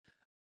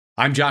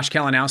I'm Josh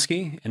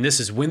Kalinowski, and this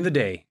is Win the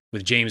Day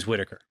with James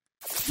Whitaker.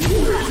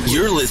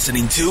 You're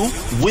listening to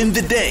Win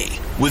the Day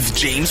with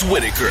James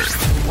Whitaker.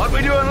 What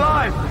we do in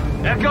life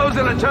echoes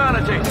in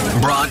eternity.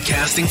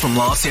 Broadcasting from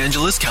Los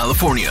Angeles,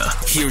 California.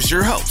 Here's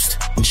your host,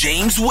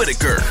 James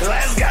Whitaker.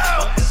 Let's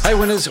go! Hey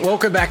winners,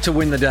 welcome back to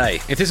Win the Day.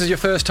 If this is your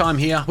first time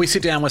here, we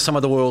sit down with some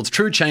of the world's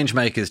true change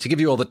makers to give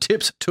you all the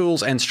tips,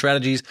 tools, and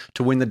strategies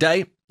to win the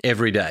day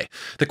every day.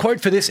 The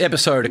quote for this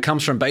episode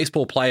comes from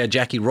baseball player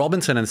Jackie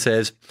Robinson and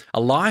says,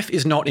 "A life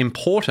is not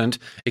important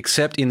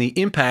except in the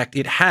impact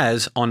it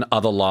has on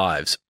other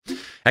lives."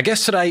 Our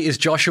guest today is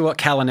Joshua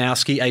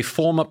Kalinowski, a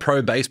former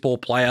pro baseball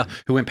player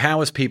who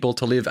empowers people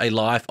to live a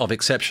life of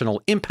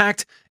exceptional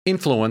impact,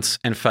 influence,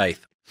 and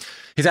faith.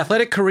 His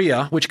athletic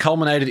career, which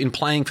culminated in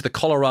playing for the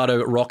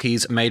Colorado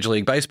Rockies Major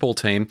League Baseball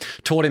team,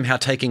 taught him how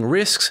taking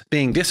risks,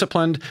 being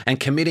disciplined, and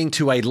committing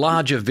to a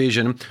larger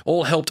vision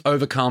all helped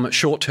overcome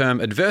short-term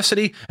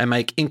adversity and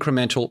make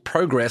incremental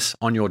progress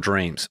on your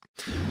dreams.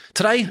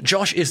 Today,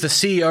 Josh is the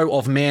CEO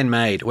of Man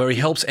Made, where he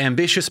helps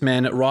ambitious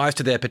men rise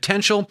to their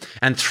potential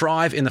and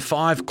thrive in the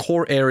 5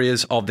 core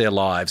areas of their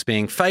lives,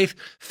 being faith,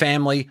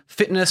 family,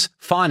 fitness,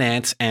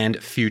 finance,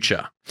 and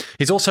future.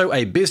 He's also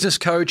a business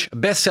coach,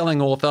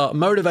 best-selling author,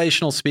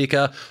 motivational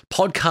speaker,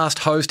 podcast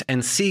host,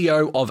 and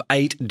CEO of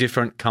 8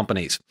 different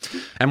companies.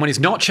 And when he's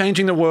not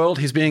changing the world,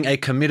 he's being a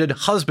committed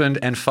husband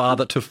and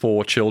father to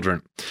 4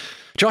 children.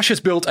 Josh has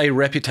built a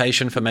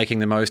reputation for making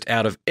the most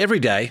out of every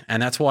day,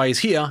 and that's why he's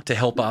here to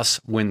help us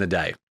win the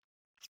day.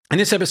 In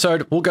this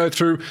episode, we'll go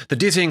through the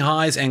dizzying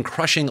highs and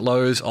crushing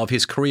lows of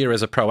his career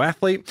as a pro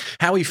athlete,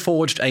 how he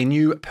forged a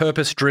new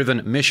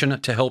purpose-driven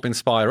mission to help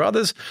inspire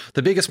others,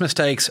 the biggest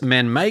mistakes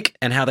men make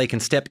and how they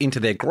can step into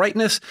their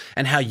greatness,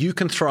 and how you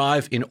can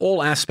thrive in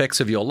all aspects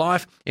of your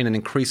life in an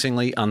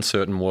increasingly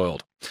uncertain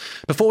world.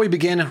 Before we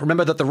begin,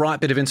 remember that the right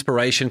bit of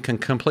inspiration can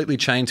completely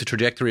change the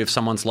trajectory of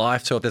someone's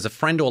life. So if there's a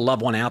friend or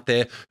loved one out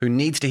there who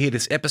needs to hear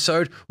this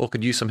episode or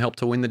could use some help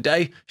to win the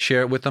day,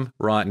 share it with them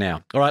right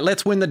now. All right,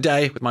 let's win the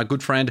day with my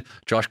good friend,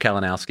 Josh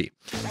Kalinowski.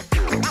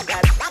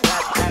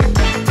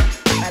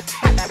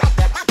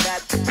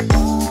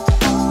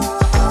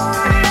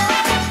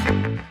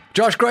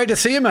 Josh, great to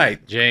see you,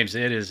 mate. James,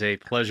 it is a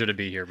pleasure to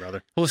be here,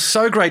 brother. Well, it's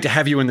so great to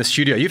have you in the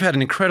studio. You've had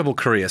an incredible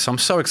career, so I'm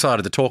so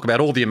excited to talk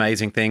about all the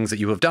amazing things that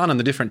you have done and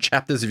the different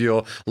chapters of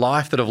your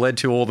life that have led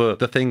to all the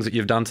things that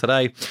you've done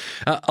today.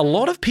 A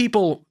lot of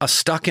people are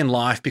stuck in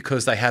life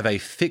because they have a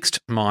fixed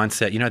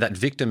mindset, that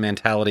victim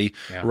mentality,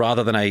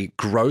 rather than a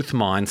growth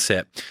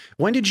mindset.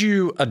 When did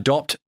you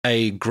adopt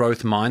a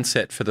growth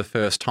mindset for the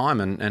first time,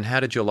 and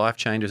how did your life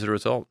change as a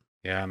result?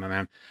 Yeah, my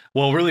man.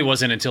 Well, it really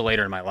wasn't until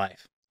later in my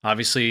life.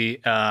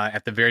 Obviously,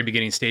 at the very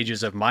beginning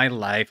stages of my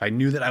life, I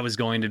knew that I was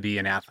going to be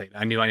an athlete.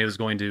 I knew I was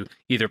going to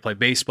either play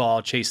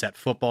baseball, chase that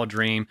football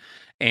dream,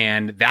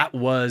 and that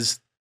was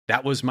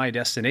my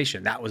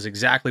destination. That was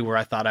exactly where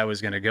I thought I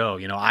was going to go.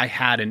 I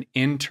had an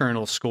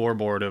internal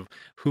scoreboard of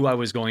who I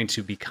was going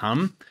to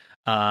become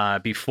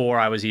before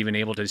I was even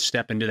able to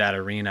step into that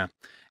arena.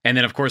 And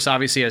then, of course,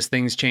 obviously, as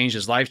things changed,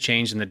 as life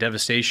changed, and the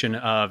devastation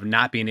of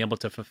not being able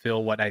to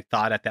fulfill what I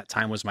thought at that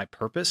time was my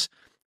purpose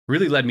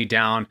really led me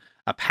down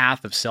a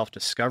path of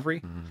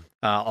self-discovery,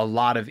 a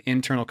lot of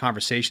internal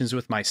conversations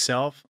with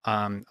myself,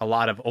 a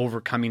lot of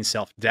overcoming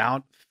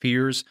self-doubt,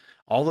 fears,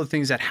 all the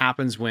things that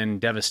happens when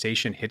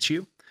devastation hits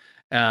you.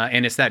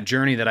 And it's that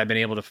journey that I've been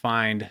able to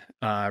find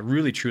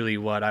really, truly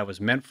what I was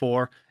meant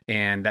for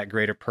and that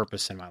greater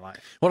purpose in my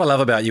life. What I love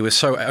about you is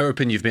so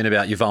open you've been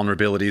about your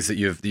vulnerabilities that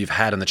you've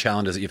had and the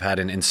challenges that you've had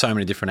in so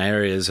many different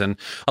areas. And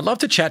I'd love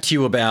to chat to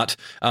you about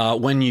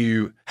when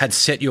you had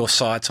set your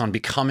sights on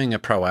becoming a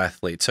pro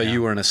athlete. So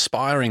you were an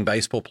aspiring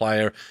baseball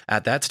player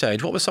at that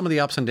stage. What were some of the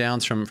ups and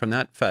downs from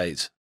that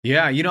phase?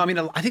 Yeah,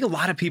 I think a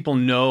lot of people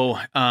know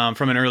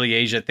from an early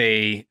age that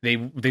they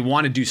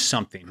want to do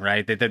something,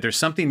 right? That there's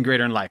something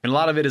greater in life. And a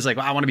lot of it is like,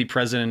 well, I want to be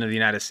president of the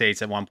United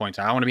States at one point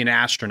in time. I want to be an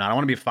astronaut. I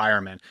want to be a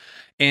fireman.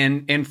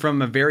 And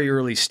from a very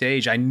early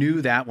stage, I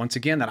knew that, once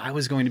again, that I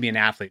was going to be an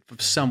athlete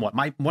somewhat.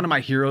 One of my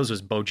heroes was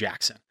Bo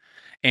Jackson.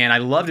 And I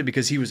loved it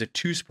because he was a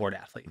 2-sport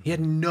athlete. He had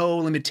no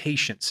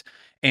limitations.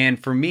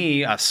 And for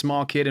me, a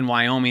small kid in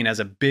Wyoming as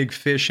a big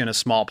fish in a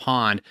small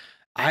pond,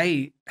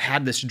 I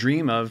had this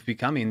dream of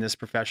becoming this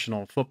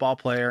professional football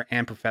player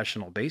and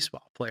professional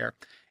baseball player.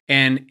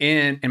 And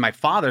my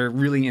father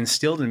really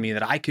instilled in me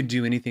that I could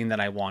do anything that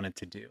I wanted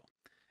to do.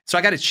 So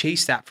I got to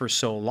chase that for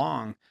so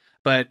long.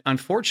 But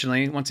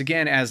unfortunately, once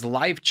again, as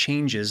life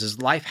changes, as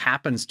life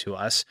happens to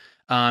us,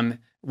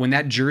 when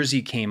that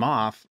jersey came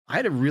off, I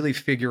had to really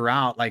figure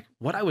out like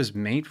what I was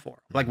made for,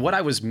 like what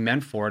I was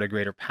meant for at a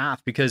greater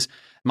path, because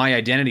my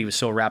identity was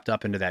so wrapped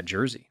up into that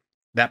jersey,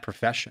 that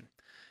profession.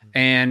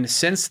 And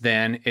since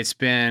then, it's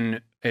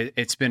been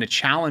a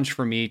challenge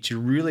for me to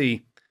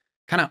really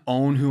kind of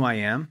own who I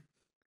am,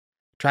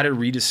 try to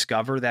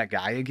rediscover that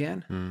guy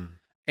again.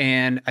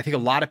 And I think a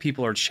lot of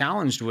people are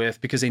challenged with,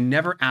 because they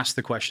never ask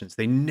the questions.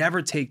 They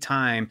never take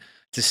time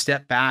to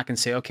step back and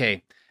say,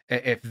 okay,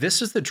 if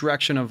this is the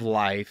direction of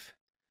life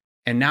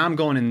and now I'm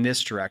going in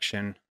this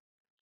direction,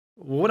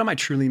 what am I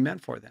truly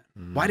meant for then?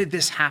 Why did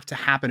this have to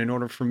happen in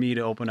order for me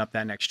to open up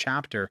that next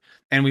chapter?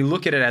 And we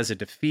look at it as a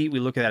defeat. We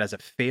look at it as a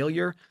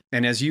failure.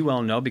 And as you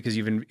well know, because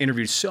you've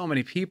interviewed so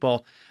many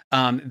people,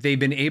 they've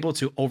been able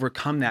to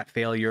overcome that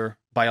failure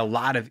by a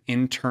lot of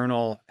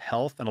internal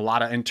health and a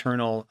lot of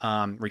internal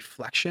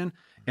reflection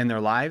in their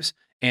lives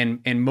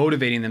and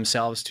motivating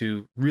themselves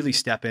to really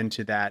step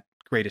into that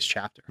greatest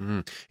chapter.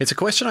 It's a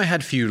question I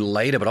had for you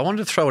later, but I wanted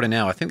to throw it in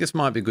now. I think this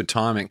might be good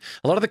timing.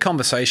 A lot of the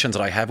conversations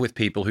that I have with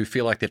people who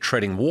feel like they're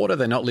treading water,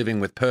 they're not living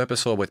with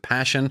purpose or with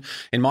passion,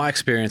 in my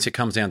experience, it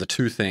comes down to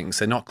two things.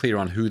 They're not clear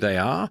on who they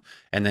are,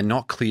 and they're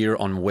not clear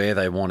on where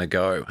they want to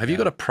go. Have you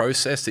got a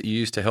process that you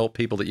use to help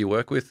people that you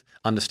work with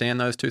understand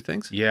those two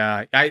things?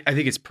 Yeah, I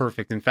think it's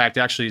perfect. In fact,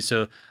 actually,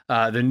 so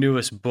the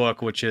newest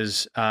book, which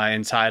is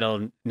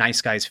entitled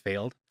Nice Guys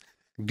Failed,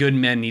 Good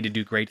Men Need to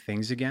Do Great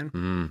Things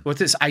Again. With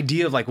this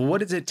idea of like, what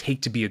does it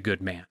take to be a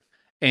good man?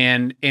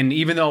 And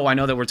even though I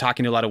know that we're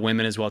talking to a lot of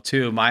women as well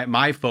too,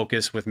 my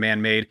focus with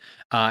Man Made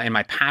and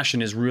my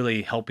passion is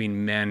really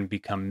helping men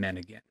become men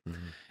again.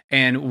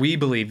 And we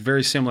believe,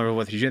 very similar to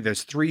what you did,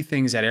 there's three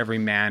things that every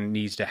man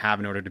needs to have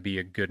in order to be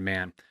a good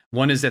man.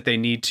 One is that they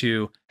need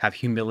to have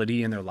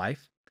humility in their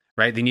life,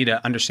 right? They need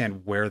to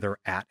understand where they're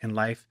at in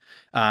life.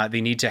 They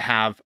need to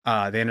have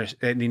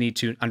they need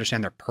to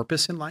understand their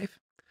purpose in life.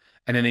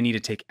 And then they need to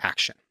take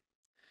action.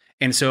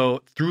 And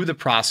so through the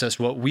process,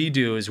 what we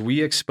do is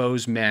we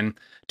expose men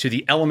to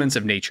the elements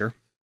of nature.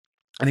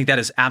 I think that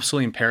is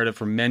absolutely imperative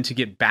for men to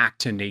get back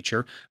to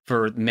nature,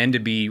 for men to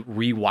be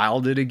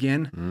rewilded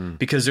again,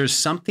 because there's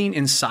something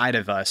inside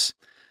of us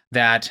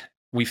that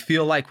we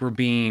feel like we're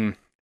being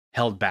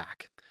held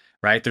back.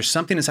 Right? There's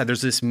something inside.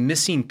 There's this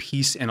missing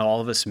piece in all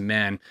of us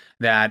men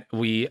that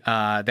we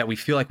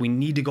feel like we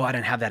need to go out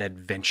and have that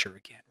adventure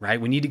again.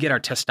 Right? We need to get our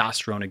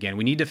testosterone again.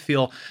 We need to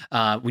feel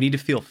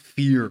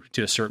fear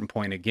to a certain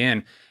point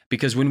again,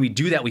 because when we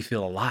do that, we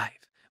feel alive.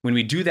 When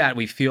we do that,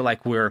 we feel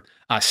like we're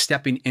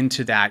stepping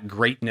into that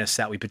greatness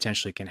that we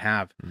potentially can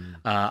have.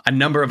 A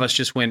number of us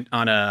just went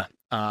on a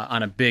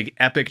big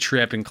epic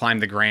trip and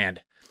climbed the Grand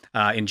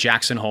in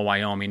Jackson Hole,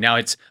 Wyoming. Now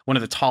it's one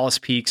of the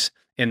tallest peaks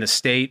in the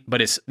state,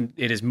 but it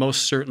is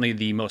most certainly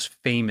the most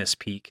famous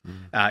peak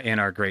in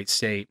our great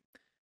state.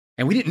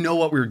 And we didn't know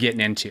what we were getting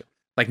into.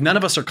 Like, none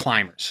of us are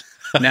climbers.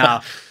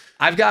 Now,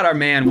 I've got our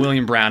man,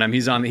 William Brownham.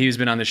 He's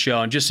been on the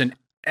show, and just an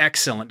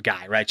excellent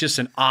guy, right? Just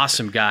an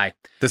awesome guy.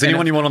 Does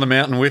anyone you want on the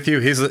mountain with you?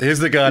 Here's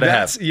the guy to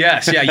have.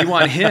 Yes. Yeah. You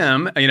want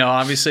him,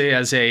 obviously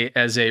as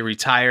a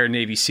retired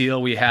Navy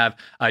SEAL. We have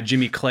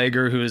Jimmy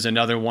Klager, who is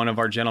another one of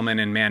our gentlemen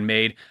in Man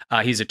Made.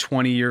 He's a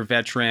 20-year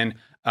veteran.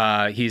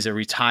 He's a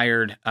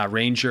retired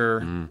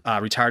Ranger,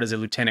 retired as a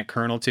lieutenant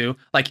colonel too.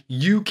 Like,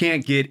 you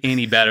can't get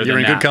any better than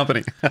that. You're in good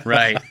company.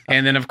 Right.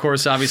 And then, of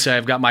course, obviously,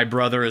 I've got my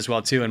brother as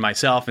well too, and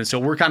myself. And so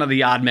we're kind of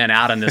the odd men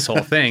out in this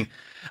whole thing.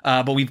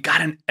 But we've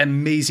got an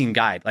amazing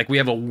guide. Like, we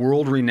have a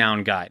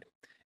world-renowned guide.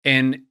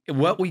 And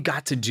what we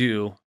got to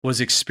do was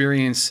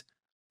experience,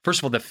 first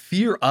of all, the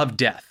fear of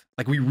death.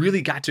 Like, we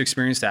really got to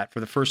experience that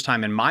for the first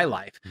time in my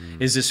life,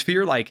 is this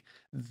fear, like,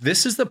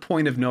 this is the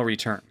point of no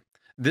return.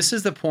 This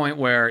is the point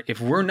where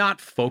if we're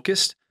not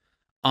focused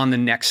on the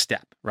next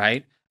step,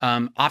 right?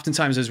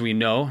 Oftentimes, as we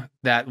know,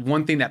 that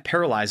one thing that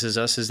paralyzes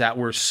us is that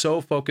we're so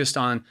focused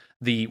on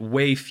the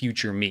way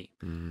future me,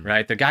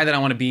 right? The guy that I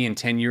want to be in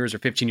 10 years or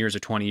 15 years or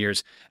 20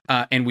 years.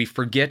 And we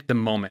forget the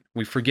moment.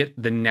 We forget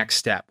the next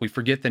step. We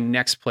forget the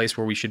next place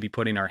where we should be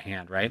putting our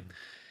hand, right?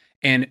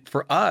 And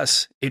for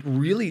us, it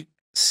really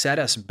set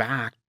us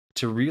back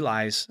to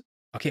realize,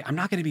 okay, I'm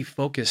not going to be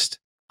focused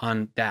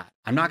on that.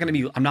 I'm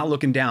not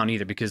looking down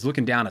either, because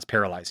looking down is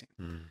paralyzing.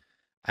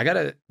 I got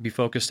to be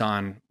focused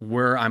on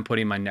where I'm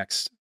putting my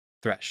next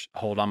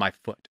threshold on my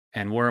foot,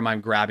 and where am I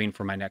grabbing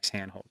for my next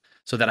handhold,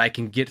 so that I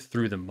can get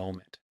through the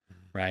moment.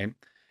 Right.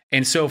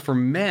 And so for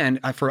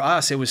men, for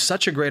us, it was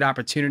such a great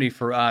opportunity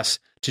for us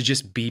to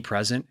just be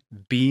present,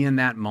 be in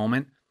that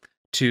moment,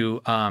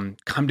 to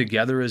come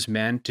together as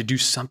men, to do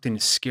something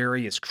as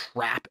scary as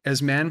crap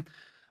as men,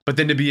 but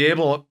then to be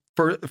able,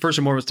 first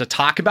and foremost, to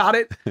talk about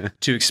it,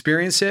 to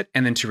experience it,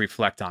 and then to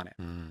reflect on it.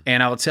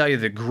 And I will tell you,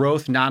 the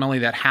growth, not only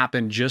that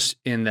happened just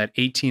in that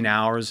 18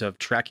 hours of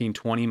trekking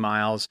 20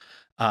 miles,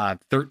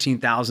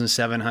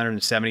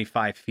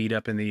 13,775 feet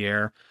up in the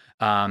air,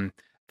 the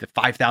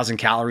 5,000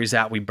 calories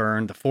that we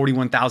burned, the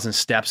 41,000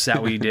 steps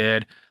that we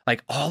did,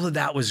 like, all of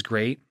that was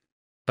great.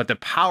 But the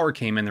power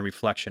came in the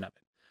reflection of it.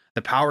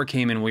 The power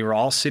came in, we were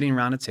all sitting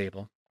around a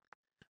table.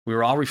 We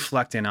were all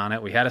reflecting on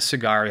it. We had a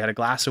cigar, we had a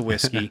glass of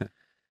whiskey.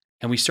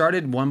 And we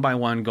started one by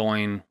one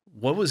going,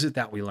 what was it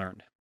that we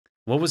learned?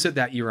 What was it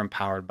that you were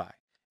empowered by?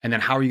 And then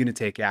how are you going to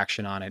take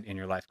action on it in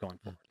your life going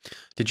forward?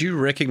 Did you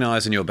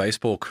recognize in your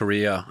baseball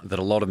career that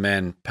a lot of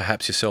men,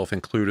 perhaps yourself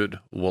included,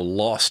 were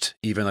lost,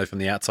 even though from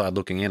the outside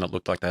looking in, it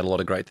looked like they had a lot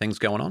of great things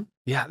going on?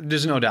 Yeah,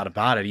 there's no doubt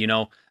about it.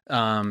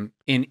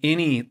 In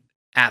any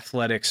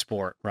athletic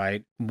sport,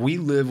 right, we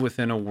live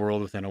within a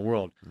world within a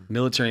world.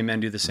 Military men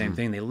do the same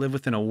thing. They live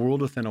within a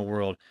world within a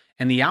world.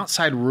 And the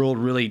outside world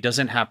really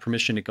doesn't have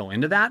permission to go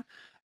into that,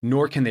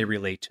 nor can they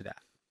relate to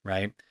that,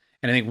 right?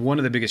 And I think one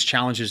of the biggest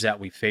challenges that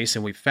we face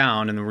and we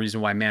found, and the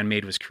reason why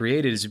Man-Made was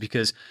created, is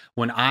because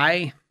when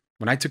I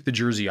took the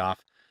jersey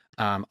off,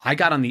 I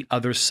got on the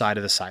other side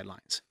of the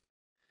sidelines.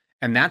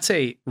 And that's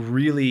a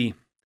really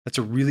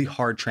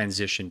hard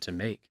transition to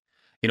make.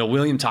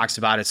 William talks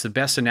about it's the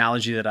best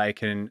analogy that I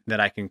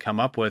can come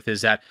up with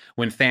is that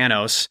when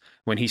Thanos,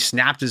 when he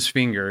snapped his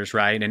fingers,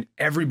 right, and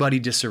everybody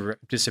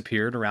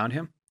disappeared around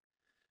him,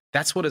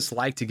 that's what it's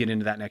like to get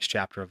into that next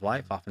chapter of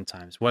life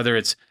oftentimes, whether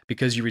it's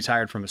because you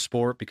retired from a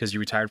sport, because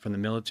you retired from the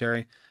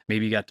military,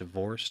 maybe you got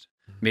divorced,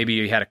 maybe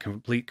you had a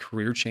complete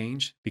career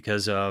change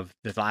because of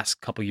the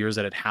last couple of years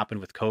that had happened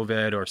with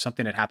COVID, or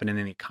something that happened in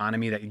the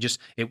economy that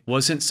it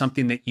wasn't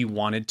something that you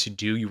wanted to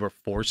do, you were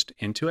forced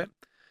into it.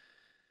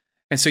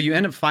 And so you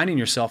end up finding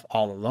yourself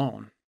all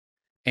alone.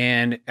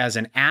 And as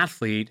an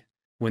athlete,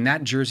 when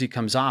that jersey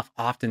comes off,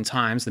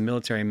 oftentimes the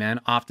military men,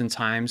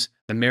 oftentimes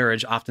the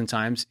marriage,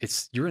 oftentimes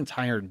it's your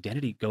entire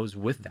identity goes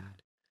with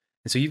that.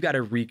 And so you've got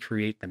to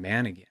recreate the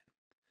man again.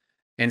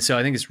 And so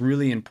I think it's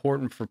really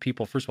important for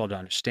people, first of all, to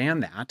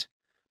understand that,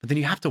 but then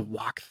you have to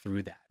walk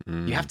through that.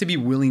 You have to be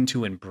willing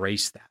to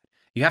embrace that.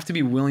 You have to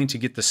be willing to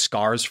get the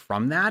scars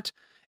from that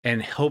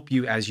and help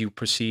you as you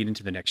proceed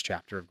into the next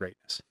chapter of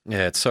greatness.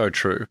 Yeah, it's so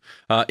true.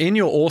 In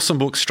your awesome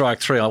book, Strike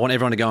 3, I want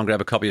everyone to go and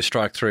grab a copy of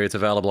Strike 3. It's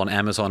available on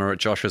Amazon or at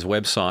Josh's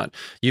website.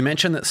 You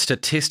mentioned that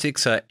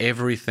statistics are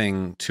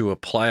everything to a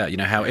player.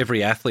 How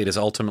every athlete is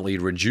ultimately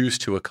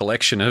reduced to a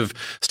collection of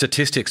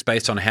statistics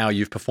based on how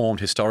you've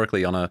performed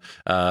historically on a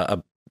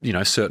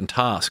certain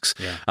tasks.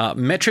 Yeah.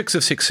 Metrics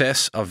of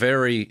success are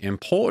very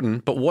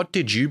important, but what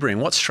did you bring?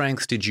 What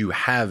strengths did you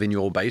have in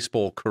your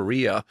baseball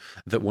career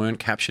that weren't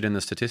captured in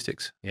the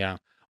statistics? Yeah.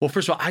 Well,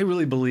 first of all, I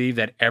really believe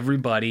that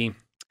everybody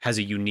has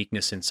a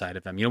uniqueness inside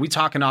of them. We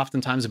talk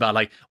oftentimes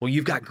about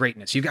you've got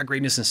greatness. You've got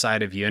greatness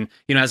inside of you. And,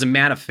 as a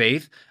man of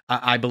faith,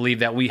 I believe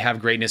that we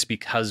have greatness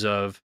because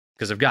of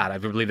God. I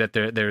believe that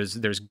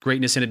there's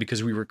greatness in it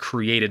because we were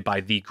created by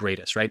the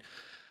greatest, right?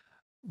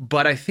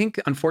 But I think,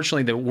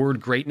 unfortunately, the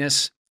word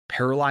greatness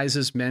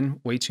paralyzes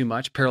men way too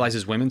much,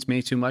 paralyzes women way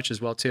too much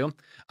as well too.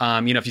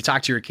 If you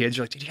talk to your kids,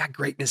 you're like, dude, you got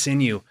greatness in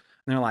you. And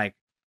they're like,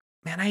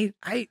 man,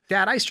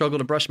 Dad, I struggle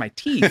to brush my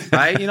teeth,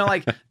 right?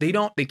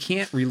 They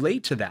can't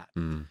relate to that.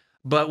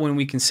 But when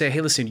we can say, hey,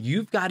 listen,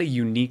 you've got a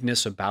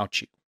uniqueness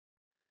about you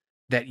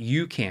that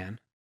you can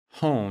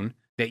hone,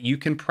 that you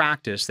can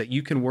practice, that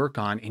you can work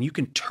on, and you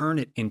can turn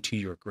it into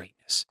your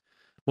greatness.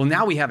 Well,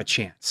 now we have a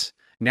chance.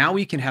 Now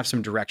we can have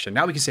some direction.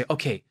 Now we can say,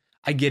 okay,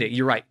 I get it.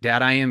 You're right,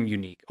 Dad, I am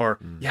unique. Or,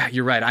 yeah,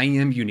 you're right, I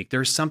am unique.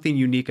 There's something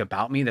unique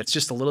about me that's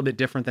just a little bit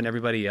different than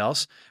everybody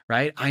else,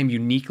 right? I am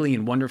uniquely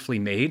and wonderfully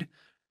made,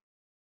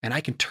 and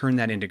I can turn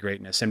that into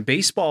greatness. And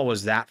baseball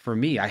was that for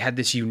me. I had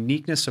this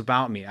uniqueness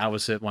about me. I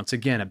was, once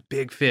again, a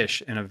big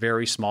fish in a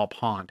very small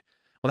pond.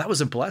 Well, that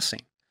was a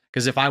blessing,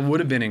 because if I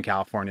would have been in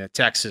California,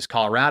 Texas,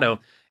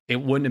 Colorado, I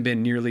wouldn't have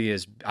been nearly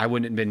as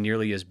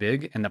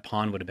big, and the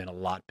pond would have been a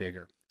lot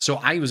bigger. So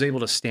I was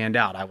able to stand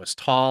out. I was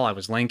tall, I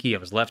was lanky, I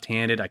was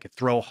left-handed, I could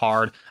throw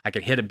hard, I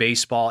could hit a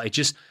baseball.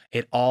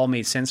 It all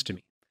made sense to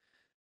me.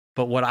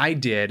 But what I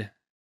did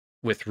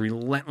with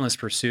relentless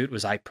pursuit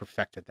was I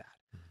perfected that.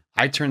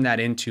 I turned that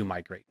into my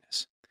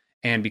greatness.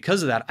 And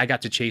because of that, I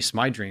got to chase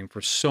my dream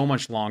for so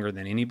much longer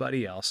than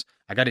anybody else.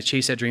 I got to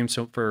chase that dream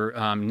for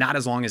not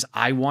as long as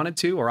I wanted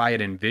to or I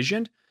had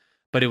envisioned,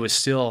 but it was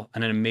still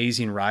an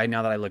amazing ride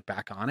now that I look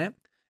back on it.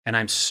 And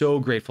I'm so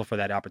grateful for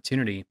that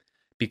opportunity,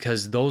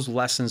 because those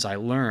lessons I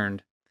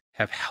learned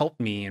have helped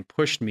me and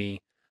pushed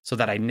me so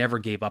that I never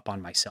gave up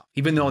on myself.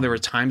 Even though there were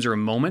times or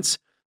moments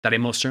that I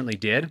most certainly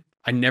did,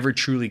 I never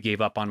truly gave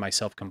up on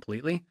myself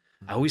completely.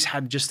 I always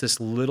had just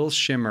this little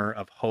shimmer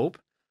of hope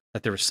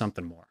that there was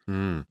something more.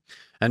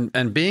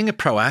 And being a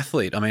pro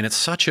athlete, I mean, it's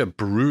such a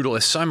brutal,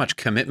 there's so much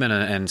commitment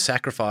and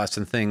sacrifice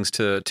and things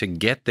to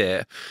get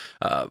there.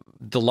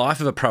 The life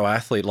of a pro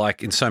athlete,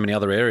 like in so many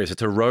other areas,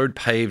 it's a road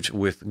paved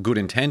with good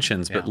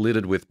intentions, but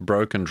littered with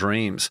broken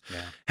dreams.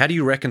 Yeah. How do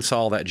you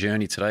reconcile that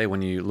journey today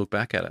when you look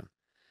back at it?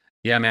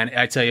 Yeah, man,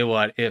 I tell you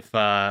what,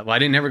 I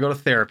didn't ever go to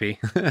therapy,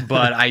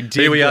 but I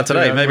did. Here we are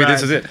today. Maybe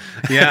this is it.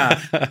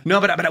 Yeah. No,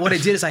 but what I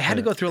did is I had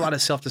to go through a lot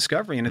of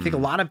self-discovery. And I think a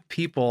lot of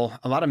people,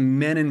 a lot of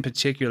men in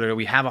particular,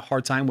 we have a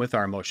hard time with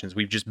our emotions.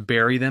 We just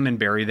bury them and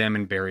bury them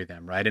and bury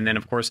them, right? And then,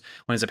 of course,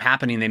 when it ends up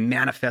happening, they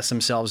manifest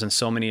themselves in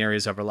so many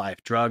areas of our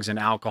life: drugs and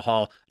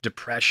alcohol,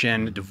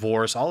 depression,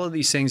 divorce, all of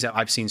these things that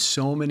I've seen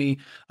so many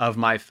of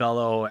my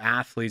fellow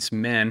athletes,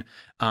 men,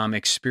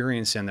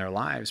 experience in their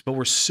lives. But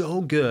we're so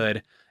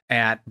good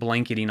at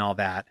blanketing all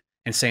that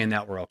and saying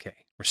that we're okay.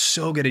 We're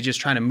so good at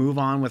just trying to move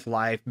on with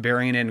life,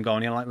 burying it and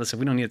going, listen,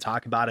 we don't need to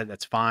talk about it.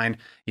 That's fine.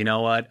 You know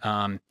what?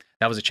 That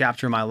was a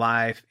chapter in my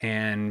life.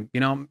 And,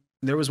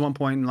 there was one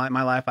point in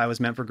my life I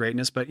was meant for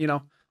greatness, but,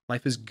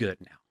 life is good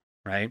now.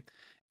 Right.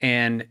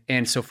 And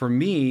so for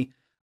me,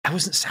 I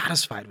wasn't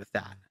satisfied with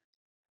that.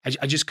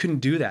 I just couldn't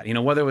do that.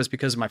 Whether it was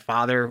because my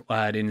father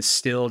had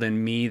instilled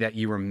in me that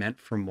you were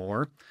meant for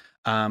more,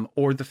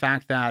 or the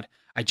fact that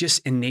I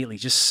just innately,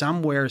 just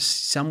somewhere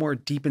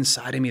deep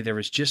inside of me, there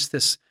was just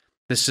this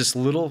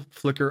little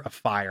flicker of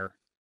fire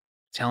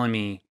telling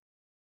me,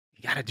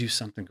 you got to do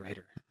something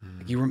greater.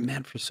 Like, you were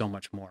meant for so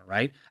much more,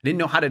 right? I didn't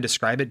know how to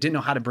describe it, didn't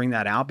know how to bring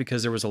that out,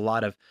 because there was a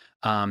lot of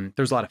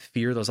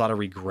fear, there was a lot of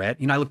regret.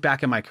 I look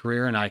back at my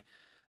career, and there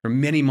were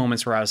many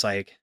moments where I was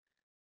like,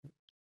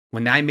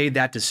 when I made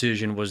that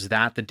decision, was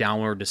that the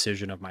downward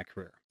decision of my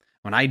career?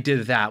 When I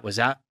did that,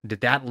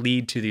 did that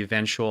lead to the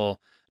eventual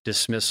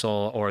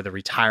dismissal or the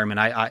retirement?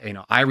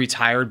 I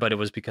retired, but it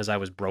was because I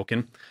was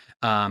broken.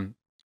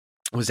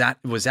 Was that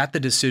the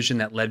decision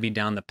that led me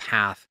down the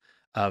path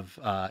of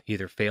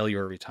either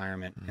failure or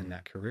retirement in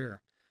that career?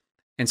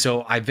 And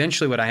so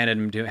eventually what I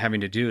ended up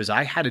having to do is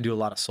I had to do a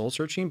lot of soul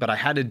searching, but I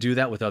had to do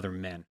that with other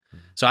men.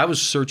 So I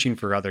was searching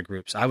for other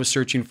groups. I was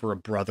searching for a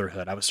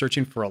brotherhood. I was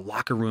searching for a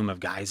locker room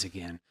of guys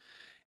again.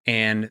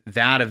 And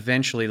that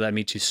eventually led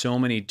me to so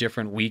many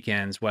different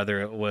weekends, whether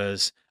it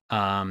was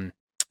an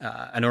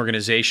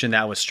organization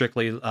that was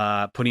strictly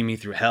putting me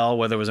through hell,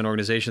 whether it was an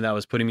organization that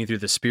was putting me through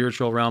the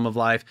spiritual realm of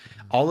life.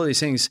 All of these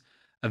things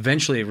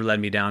eventually led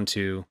me down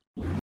to,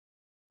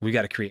 we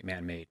got to create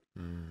man-made.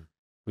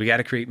 We got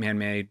to create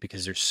man-made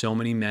because there's so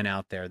many men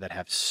out there that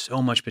have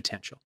so much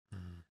potential.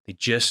 They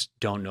just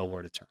don't know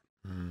where to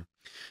turn.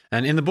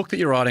 And in the book that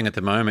you're writing at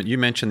the moment, you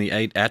mentioned the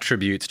 8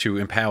 attributes to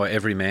empower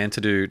every man to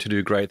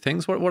do great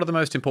things. What are the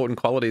most important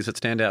qualities that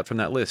stand out from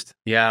that list?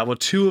 Yeah, well,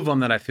 2 of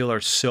them that I feel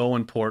are so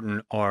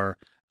important are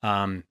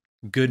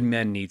good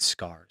men need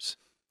scars.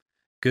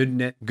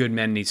 Good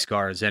men need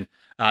scars. And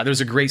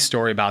there's a great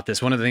story about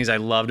this. One of the things I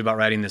loved about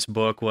writing this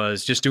book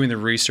was just doing the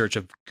research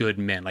of good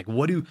men.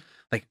 What do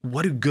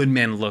good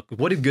men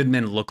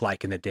look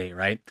like in the day,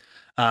 right?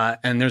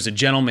 And there's a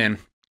gentleman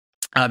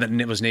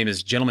his name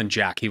is Gentleman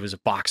Jack. He was a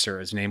boxer.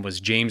 His name was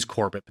James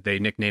Corbett, but they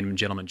nicknamed him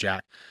Gentleman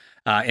Jack.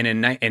 And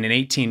in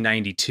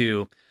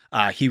 1892,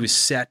 he was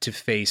set to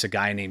face a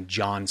guy named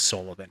John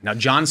Sullivan. Now,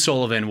 John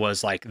Sullivan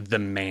was like the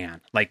man.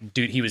 Like,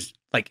 dude, he was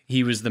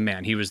the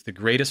man. He was the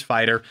greatest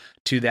fighter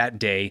to that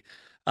day.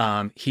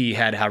 He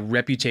had a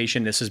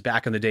reputation. This is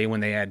back in the day when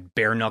they had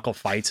bare knuckle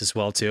fights as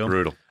well, too.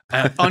 Brutal.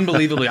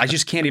 Unbelievably. I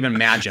just can't even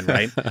imagine,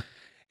 right?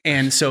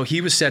 And so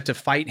he was set to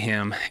fight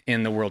him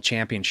in the World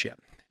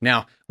Championship.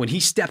 Now, when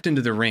he stepped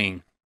into the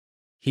ring,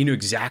 he knew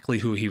exactly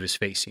who he was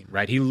facing,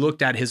 right? He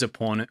looked at his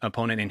opponent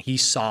and he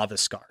saw the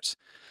scars.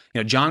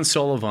 John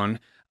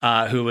Sullivan,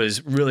 who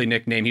was really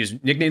nicknamed, he was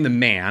nicknamed the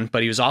Man,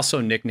 but he was also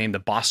nicknamed the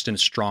Boston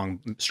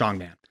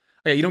Strongman.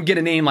 Okay, you don't get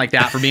a name like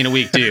that for being a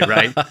weak dude,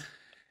 right?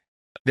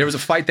 There was a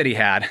fight that he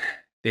had.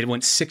 It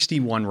went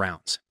 61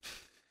 rounds.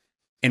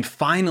 And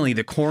finally,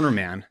 the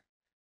cornerman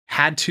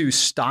had to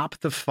stop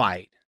the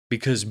fight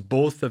because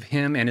both of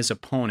him and his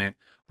opponent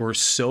were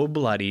so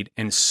bloodied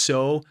and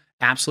so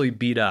absolutely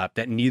beat up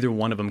that neither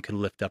one of them could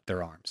lift up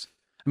their arms.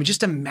 I mean,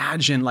 just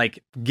imagine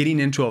getting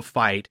into a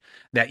fight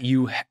that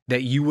you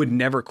would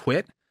never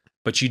quit,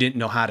 but you didn't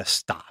know how to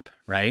stop,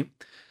 right?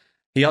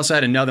 He also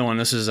had another one.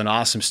 This is an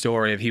awesome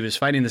story. He was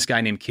fighting this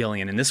guy named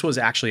Killian, and this was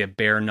actually a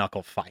bare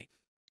knuckle fight.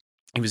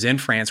 He was in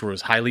France where it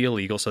was highly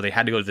illegal, so they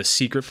had to go to this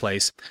secret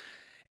place.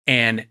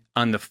 And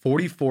on the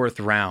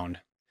 44th round,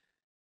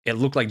 it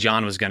looked like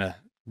John was going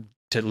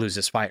to lose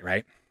this fight,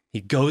 right? He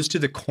goes to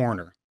the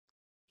corner,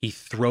 he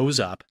throws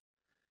up,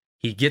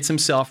 he gets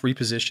himself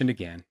repositioned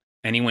again,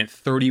 and he went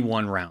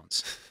 31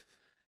 rounds.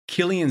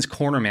 Killian's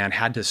cornerman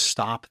had to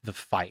stop the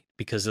fight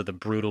because of the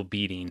brutal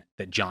beating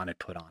that John had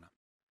put on him.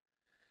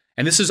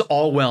 And this is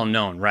all well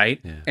known,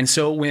 right? Yeah. And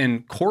so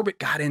when Corbett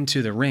got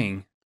into the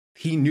ring,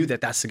 he knew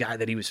that that's the guy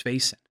that he was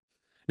facing.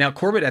 Now,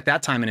 Corbett at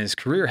that time in his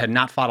career had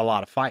not fought a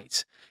lot of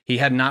fights. He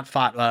had not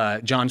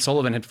fought, John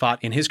Sullivan had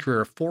fought in his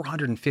career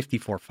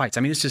 454 fights.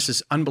 I mean, it's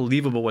just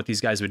unbelievable what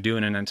these guys would do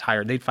in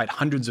they'd fight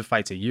hundreds of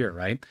fights a year,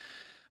 right?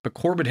 But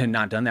Corbett had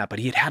not done that, but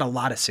he had had a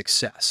lot of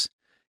success.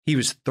 He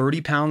was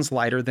 30 pounds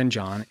lighter than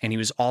John, and he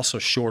was also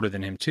shorter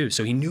than him too.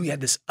 So he knew he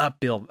had this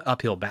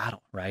uphill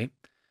battle, right?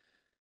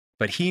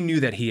 But he knew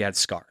that he had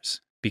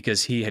scars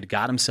because he had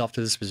got himself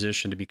to this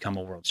position to become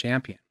a world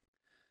champion.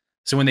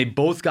 So when they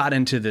both got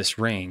into this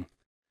ring,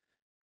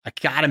 I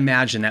gotta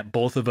imagine that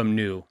both of them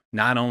knew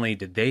not only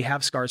did they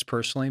have scars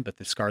personally, but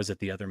the scars that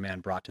the other man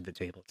brought to the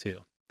table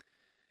too.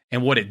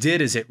 And what it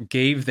did is it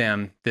gave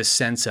them this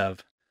sense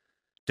of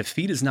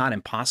defeat is not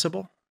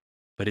impossible,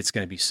 but it's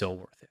going to be so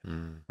worth it,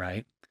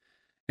 right?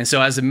 And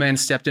so as the men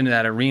stepped into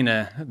that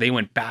arena, they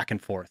went back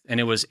and forth, and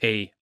it was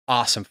a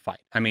awesome fight.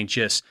 I mean,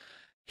 just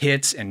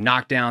hits and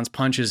knockdowns,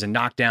 punches and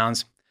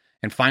knockdowns.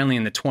 And finally,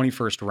 in the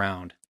 21st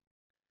round,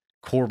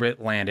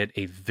 Corbett landed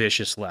a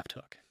vicious left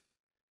hook.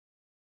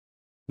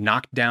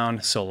 Knocked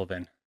down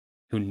Sullivan,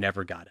 who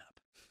never got up.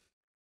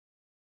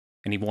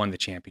 And he won the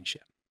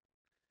championship.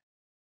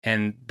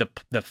 And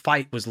the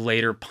fight was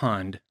later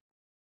punned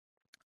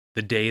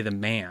the day the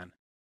man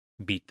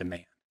beat the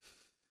man.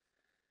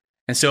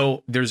 And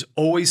so there's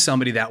always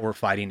somebody that we're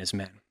fighting as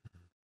men.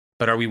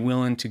 But are we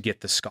willing to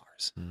get the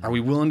scars? Are we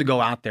willing to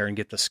go out there and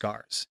get the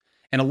scars?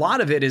 And a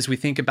lot of it is we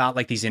think about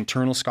like these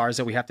internal scars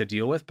that we have to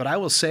deal with. But I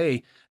will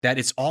say that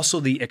it's also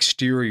the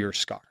exterior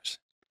scars.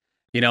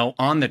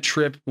 On the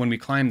trip when we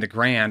climbed the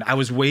Grand, I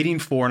was waiting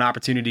for an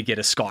opportunity to get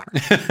a scar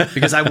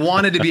because I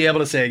wanted to be able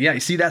to say, yeah, you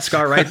see that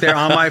scar right there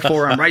on my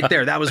forearm right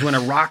there. That was when a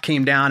rock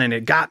came down and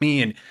it got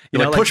me and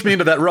push me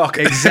into that rock.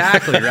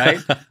 Exactly, right?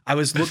 I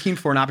was looking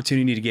for an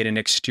opportunity to get an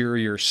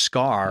exterior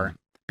scar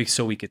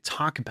so we could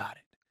talk about it.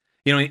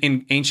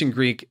 In ancient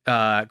Greek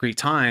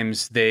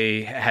times,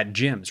 they had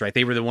gyms, right?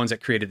 They were the ones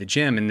that created the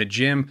gym, and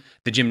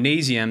the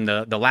gymnasium,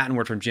 the Latin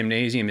word for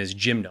gymnasium is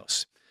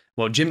gymnos.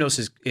 Well,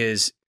 gymnos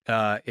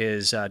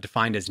is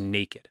defined as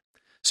naked.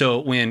 So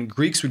when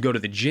Greeks would go to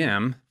the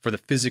gym for the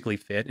physically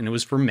fit, and it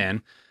was for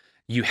men,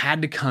 you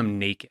had to come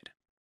naked,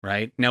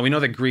 right? Now we know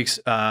that Greeks,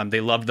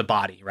 they loved the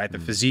body, right? The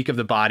physique of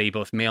the body,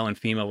 both male and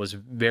female, was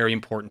very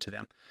important to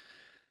them.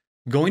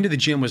 Going to the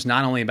gym was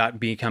not only about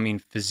becoming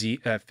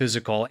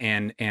physical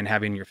and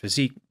having your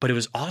physique, but it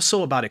was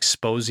also about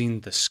exposing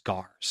the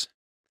scars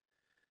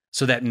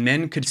so that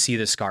men could see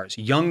the scars.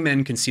 Young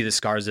men can see the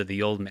scars of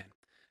the old men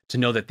to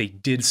know that they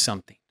did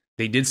something.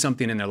 They did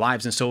something in their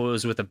lives. And so it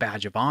was with a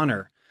badge of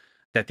honor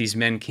that these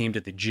men came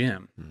to the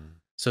gym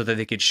so that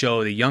they could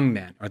show the young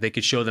men, or they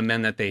could show the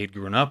men that they had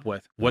grown up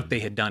with what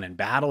they had done in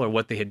battle or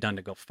what they had done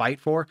to go fight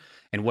for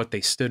and what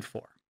they stood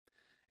for.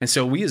 And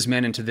so we as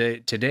men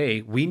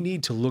today, we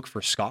need to look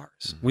for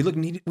scars. We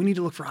need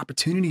to look for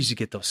opportunities to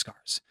get those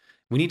scars.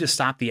 We need to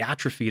stop the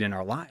atrophy in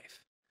our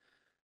life.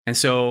 And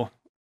so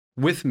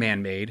with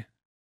Man-Made,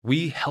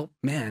 we help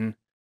men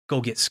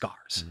go get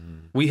scars.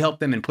 We help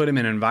them and put them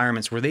in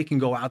environments where they can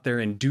go out there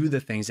and do the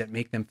things that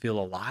make them feel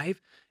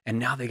alive. And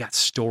now they got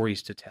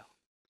stories to tell.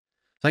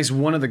 I think it's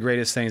one of the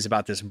greatest things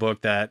about this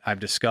book that I've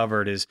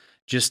discovered is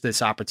just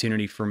this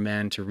opportunity for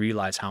men to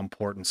realize how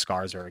important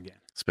scars are again.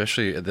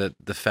 Especially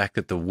the fact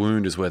that the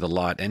wound is where the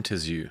light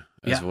enters you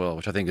as well,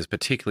 which I think is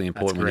particularly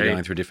important when you're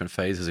going through different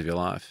phases of your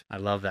life. I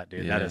love that,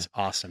 dude. Yeah. That is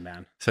awesome,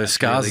 man. So that's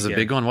scars really is a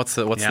big one. What's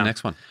the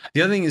next one?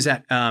 The other thing is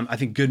that I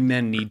think good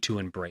men need to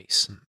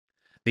embrace.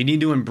 They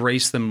need to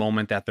embrace the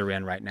moment that they're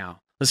in right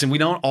now. Listen, we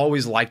don't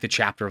always like the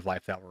chapter of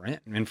life that we're in.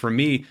 And for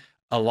me,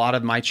 a lot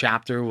of my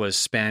chapter was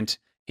spent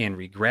in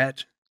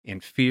regret, in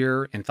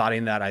fear, in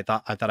thoughting that I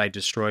thought I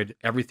destroyed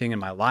everything in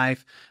my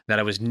life, that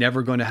I was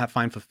never going to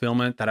find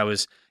fulfillment, that I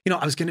was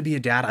going to be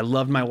a dad. I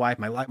loved my wife.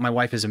 My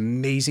wife is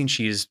amazing.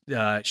 She has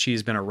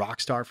been a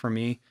rock star for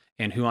me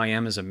and who I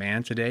am as a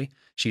man today.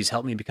 She's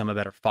helped me become a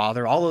better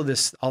father. All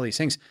these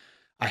things.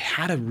 I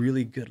had a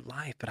really good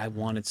life, but I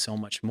wanted so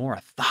much more. I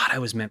thought I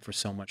was meant for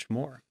so much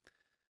more.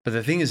 But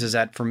the thing is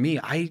that for me,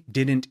 I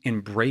didn't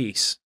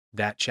embrace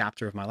that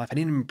chapter of my life. I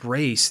didn't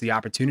embrace the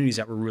opportunities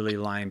that were really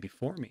lying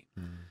before me.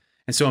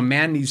 And so a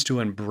man needs to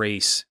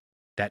embrace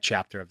that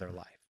chapter of their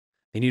life.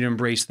 They need to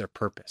embrace their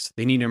purpose.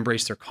 They need to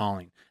embrace their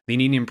calling. They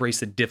need to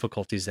embrace the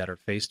difficulties that are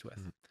faced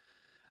with.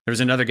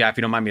 There's another guy, if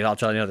you don't mind me, I'll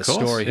tell you the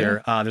story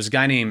here. There's a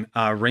guy named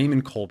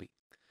Raymond Colby.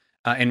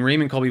 And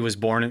Raymond Colby was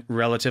born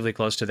relatively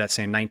close to that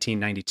same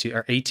 1992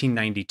 or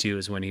 1892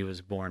 is when he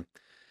was born.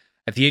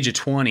 At the age of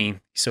 20,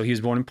 so he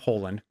was born in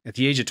Poland. At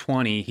the age of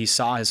 20, he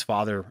saw his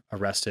father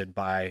arrested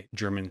by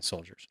German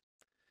soldiers.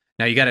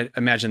 Now you got to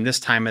imagine this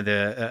time of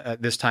that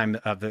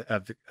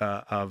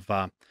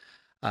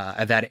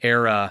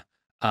era,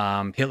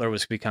 Hitler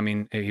was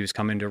coming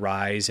to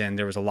rise, and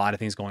there was a lot of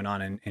things going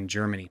on in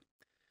Germany.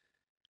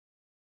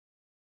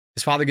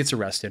 His father gets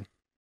arrested,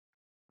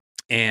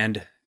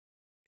 and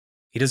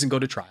he doesn't go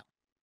to trial.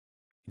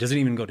 He doesn't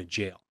even go to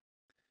jail.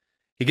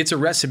 He gets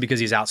arrested because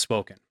he's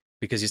outspoken,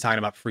 because he's talking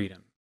about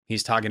freedom.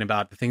 He's talking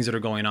about the things that are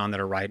going on that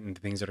are right and the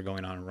things that are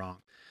going on wrong,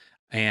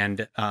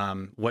 and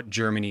what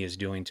Germany is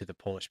doing to the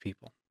Polish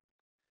people.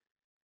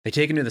 They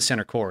take him to the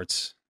center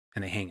courts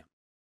and they hang him,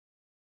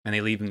 and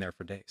they leave him there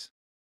for days.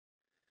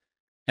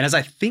 And as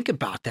I think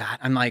about that,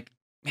 I'm like,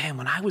 man,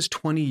 when I was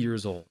 20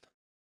 years old,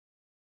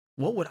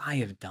 what would I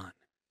have done?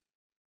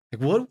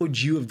 Like, what would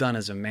you have done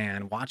as a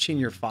man watching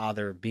your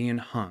father being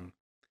hung,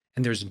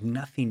 and there's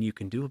nothing you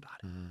can do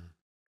about it,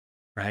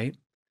 right?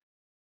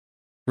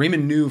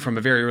 Raymond knew from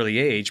a very early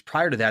age,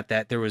 prior to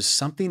that there was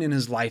something in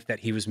his life that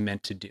he was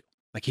meant to do.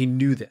 Like, he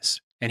knew this,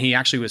 and he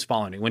actually was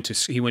following. He went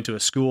to a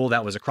school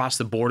that was across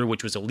the border,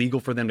 which was illegal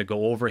for them to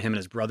go over. Him and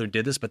his brother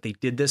did this, but they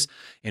did this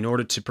in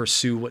order to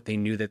pursue what they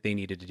knew that they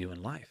needed to do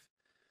in life.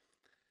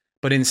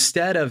 But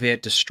instead of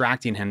it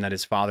distracting him that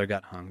his father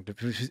got hung,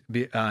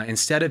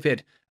 instead of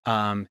it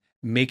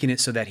making it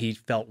so that he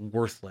felt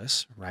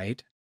worthless,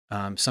 right?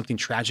 Something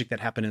tragic that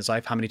happened in his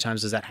life. How many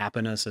times does that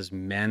happen to us as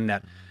men,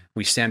 that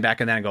we stand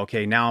back in that and go,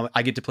 okay, now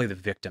I get to play the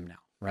victim now,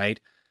 right?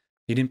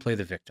 He didn't play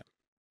the victim.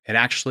 It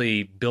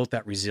actually built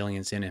that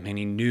resilience in him, and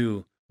he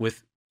knew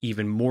with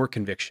even more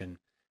conviction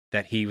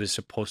that he was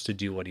supposed to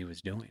do what he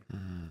was doing.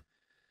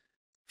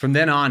 From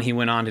then on, he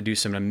went on to do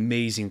some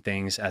amazing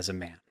things as a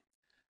man.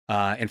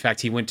 In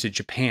fact, he went to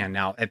Japan.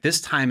 Now, at this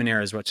time and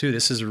era as well, too,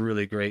 this is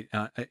really great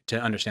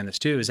to understand this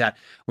too, is that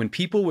when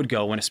people would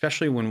go,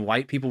 especially when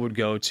white people would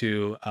go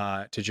to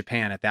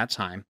Japan at that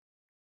time,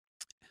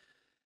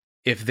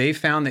 if they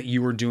found that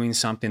you were doing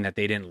something that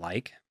they didn't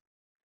like,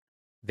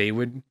 they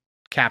would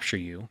capture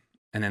you,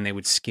 and then they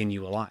would skin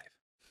you alive.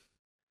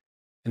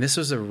 And this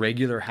was a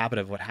regular habit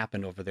of what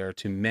happened over there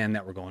to men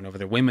that were going over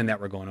there, women that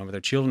were going over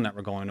there, children that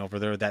were going over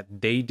there, that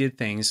they did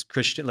things,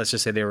 Christian, let's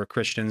just say they were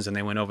Christians and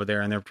they went over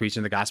there and they're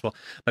preaching the gospel,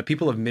 but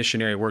people of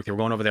missionary work, they were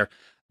going over there.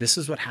 This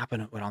is what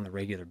happened on the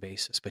regular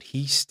basis, but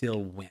he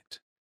still went,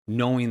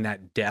 knowing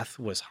that death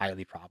was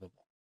highly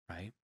probable,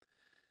 right?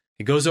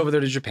 He goes over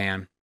there to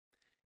Japan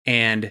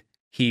and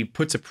he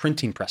puts a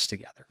printing press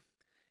together.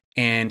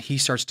 And he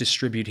starts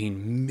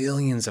distributing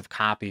millions of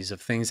copies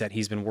of things that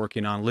he's been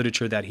working on,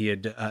 literature that he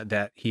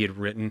had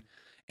written,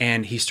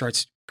 and he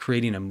starts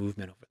creating a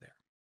movement over there.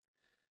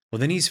 Well,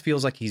 then he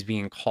feels like he's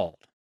being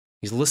called.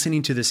 He's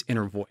listening to this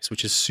inner voice,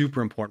 which is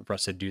super important for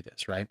us to do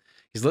this, right?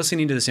 He's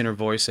listening to this inner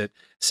voice that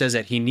says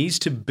that he needs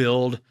to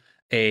build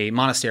a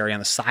monastery on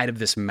the side of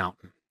this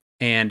mountain.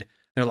 And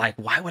they're like,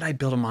 why would I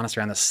build a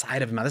monastery on the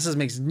side of a mountain? This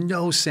makes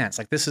no sense.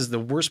 Like, this is the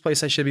worst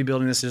place I should be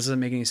building this. This doesn't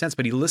make any sense.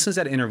 But he listens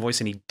to that inner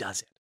voice and he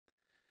does it.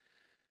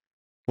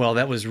 Well,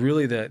 that was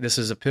really this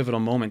is a pivotal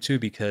moment too,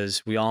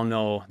 because we all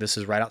know this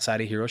is right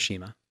outside of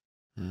Hiroshima.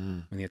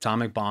 When the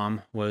atomic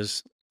bomb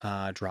was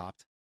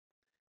dropped,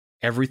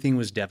 everything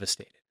was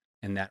devastated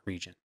in that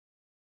region,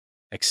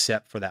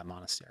 except for that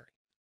monastery,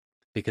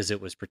 because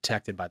it was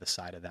protected by the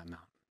side of that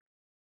mountain.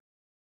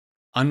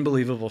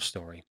 Unbelievable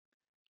story.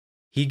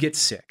 He gets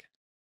sick.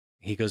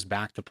 He goes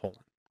back to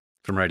Poland.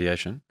 From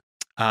radiation?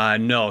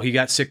 No, he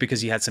got sick because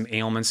he had some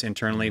ailments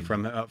internally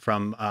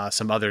from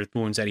some other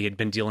wounds that he had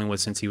been dealing with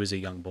since he was a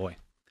young boy.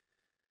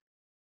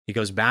 He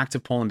goes back to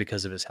Poland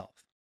because of his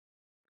health.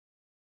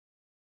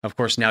 Of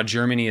course, now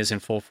Germany is in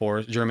full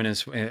force.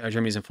 Germany's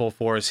in full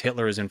force.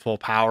 Hitler is in full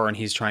power, and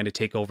he's trying to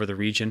take over the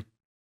region.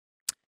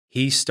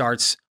 He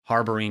starts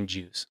harboring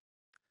Jews.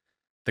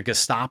 The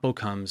Gestapo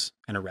comes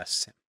and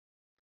arrests him.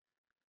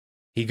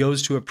 He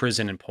goes to a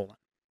prison in Poland.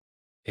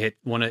 It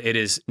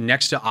is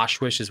next to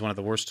Auschwitz, is one of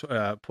the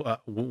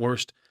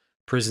worst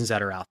prisons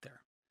that are out there.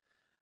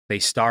 They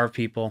starve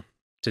people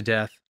to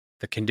death.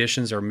 The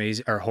conditions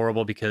are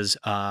horrible because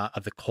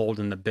of the cold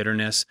and the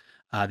bitterness.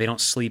 They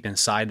don't sleep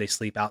inside; they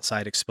sleep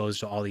outside, exposed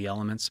to all the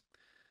elements.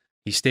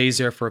 He stays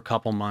there for a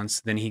couple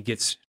months. Then he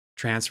gets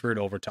transferred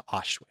over to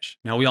Auschwitz.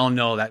 Now we all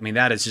know that. I mean,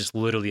 that is just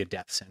literally a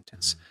death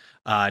sentence.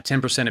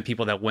 10% of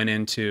people that went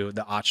into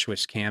the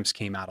Auschwitz camps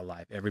came out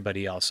alive.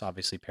 Everybody else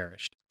obviously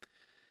perished.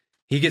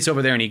 He gets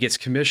over there and he gets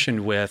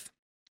commissioned with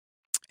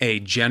a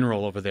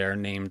general over there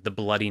named the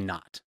Bloody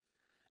Knot.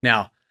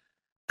 Now,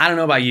 I don't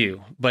know about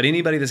you, but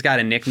anybody that's got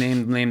a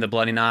nickname named the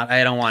Bloody Knot,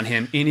 I don't want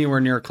him anywhere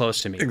near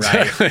close to me,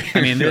 Exactly. right?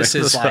 I mean, this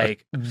is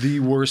like the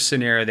worst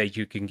scenario that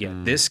you can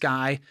get. This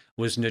guy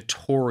was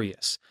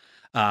notorious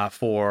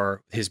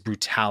for his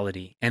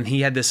brutality, and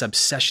he had this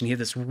obsession. He had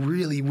this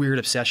really weird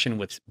obsession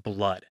with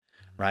blood,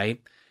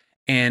 right?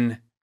 And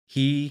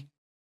he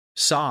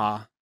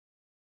saw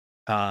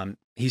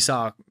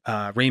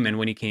Raymond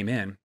when he came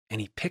in,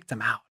 and he picked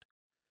him out.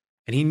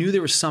 And he knew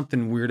there was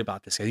something weird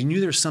about this guy. He knew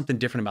there was something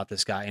different about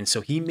this guy. And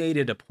so he made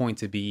it a point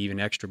to be even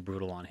extra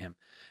brutal on him.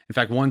 In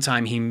fact, one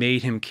time he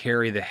made him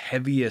carry the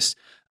heaviest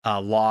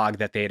log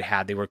that they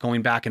had. They were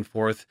going back and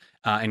forth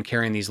and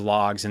carrying these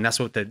logs. And that's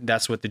what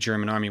the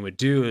German army would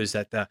do, is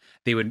that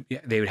they would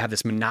have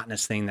this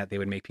monotonous thing that they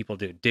would make people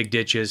do. Dig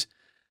ditches,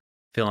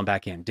 fill them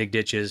back in. Dig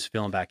ditches,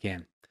 fill them back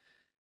in.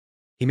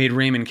 He made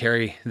Raymond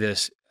carry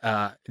this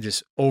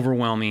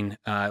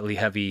overwhelmingly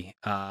heavy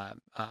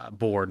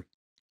board.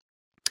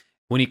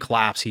 When he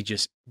collapsed, he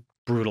just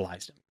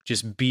brutalized him,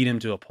 just beat him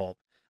to a pulp,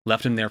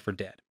 left him there for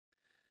dead.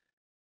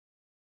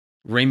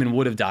 Raymond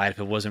would have died if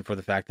it wasn't for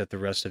the fact that the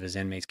rest of his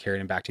inmates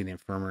carried him back to the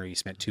infirmary. He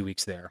spent 2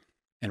 weeks there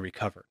and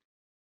recovered.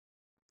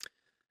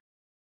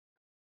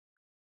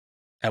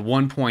 At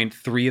one point,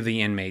 3 of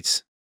the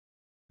inmates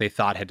they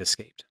thought had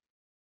escaped.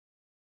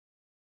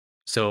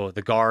 So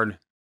the guard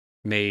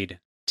made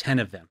 10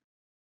 of them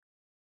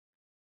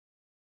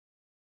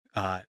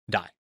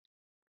die.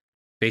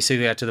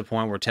 Basically got to the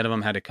point where 10 of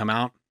them had to come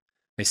out.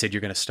 They said,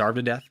 "You're going to starve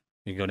to death.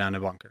 You go down to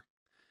the bunker."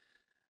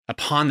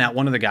 Upon that,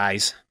 one of the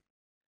guys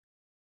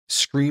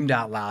screamed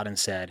out loud and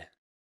said,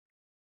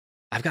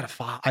 I've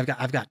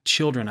got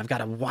children. I've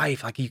got a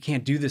wife. Like, you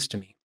can't do this to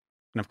me."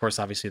 And of course,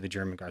 obviously the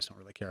German guards don't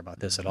really care about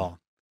this at all.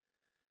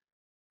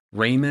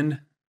 Raymond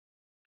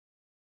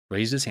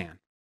raised his hand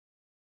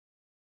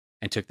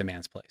and took the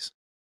man's place.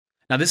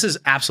 Now, this is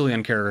absolutely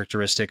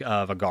uncharacteristic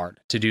of a guard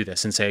to do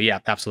this and say, "Yeah,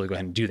 absolutely, go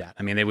ahead and do that."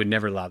 I mean, they would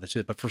never allow this to do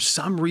it. But for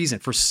some reason,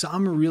 for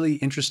some really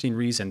interesting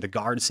reason, the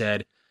guard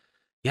said,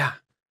 "Yeah,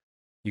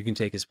 you can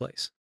take his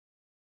place."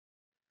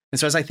 And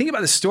so as I think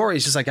about the story,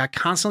 it's just like I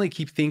constantly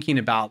keep thinking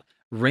about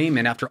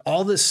Raymond after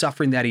all this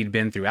suffering that he'd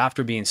been through,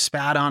 after being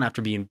spat on,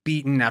 after being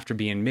beaten, after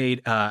being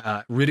made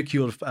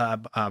ridiculed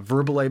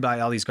verbally by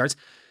all these guards.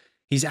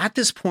 He's at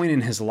this point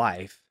in his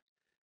life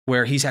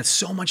where he's had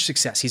so much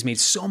success. He's made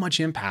so much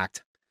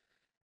impact.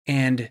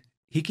 And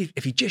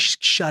if he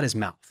just shut his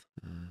mouth,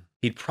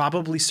 he'd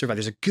probably survive.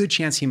 There's a good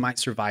chance he might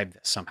survive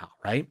this somehow,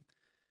 right?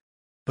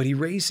 But he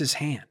raised his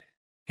hand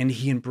and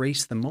he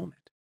embraced the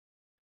moment.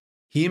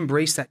 He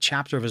embraced that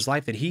chapter of his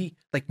life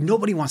that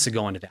nobody wants to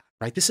go into that,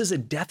 right? This is a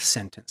death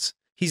sentence.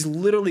 He's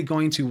literally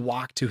going to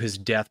walk to his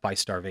death by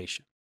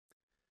starvation.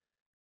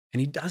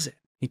 And he does it.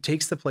 He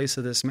takes the place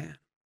of this man.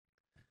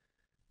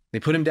 They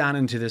put him down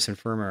into this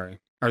infirmary,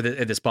 or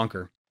this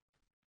bunker,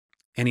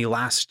 and he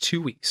lasts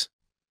 2 weeks.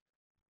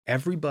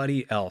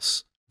 Everybody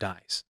else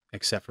dies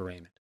except for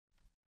Raymond.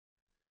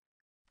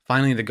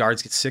 Finally, the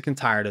guards get sick and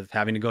tired of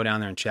having to go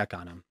down there and check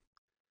on him.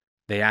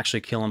 They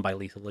actually kill him by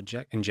lethal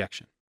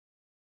injection.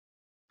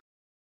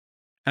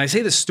 And I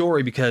say this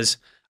story because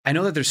I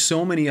know that there's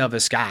so many of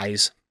us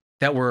guys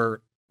that we're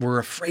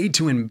afraid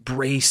to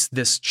embrace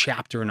this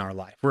chapter in our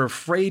life. We're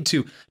afraid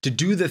to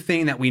do the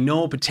thing that we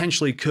know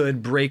potentially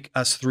could break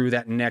us through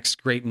that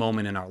next great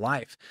moment in our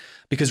life,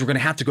 because we're going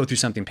to have to go through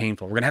something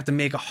painful. We're going to have to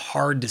make a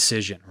hard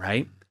decision,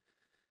 right?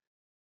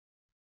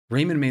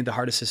 Raymond made the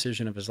hardest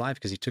decision of his life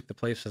because he took the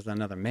place of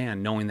another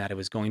man, knowing that it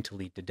was going to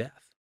lead to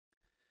death.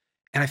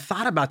 And I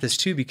thought about this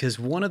too, because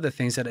one of the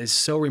things that is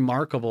so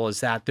remarkable is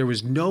that there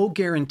was no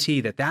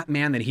guarantee that that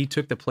man that he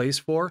took the place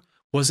for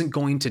wasn't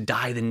going to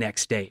die the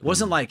next day. It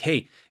wasn't like,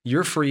 hey,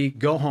 you're free,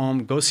 go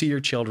home, go see your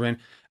children,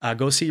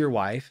 go see your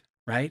wife,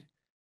 right?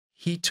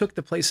 He took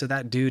the place of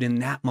that dude in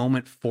that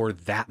moment for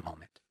that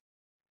moment.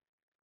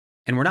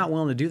 And we're not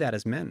willing to do that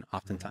as men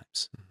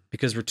oftentimes,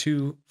 because we're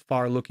too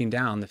far looking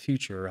down the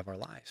future of our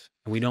life.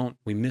 And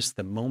we miss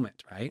the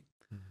moment, right?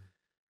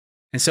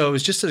 And so it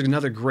was just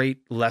another great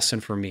lesson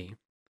for me.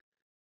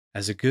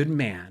 As a good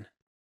man,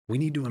 we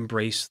need to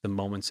embrace the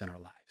moments in our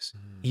lives,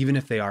 even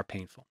if they are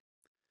painful.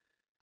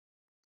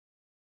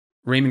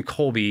 Raymond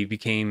Kolbe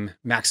became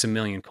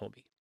Maximilian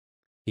Kolbe.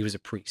 He was a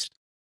priest.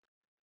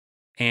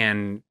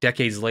 And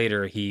decades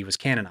later, he was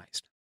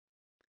canonized.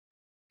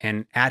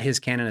 And at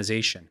his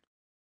canonization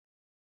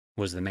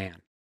was the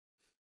man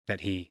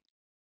that he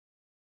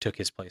took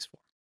his place for,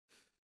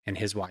 and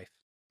his wife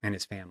and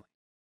his family.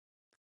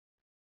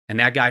 And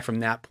that guy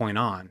from that point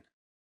on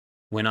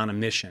went on a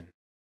mission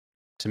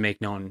to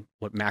make known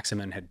what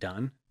Maximum had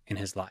done in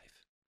his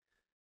life.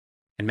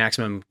 And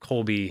Maximum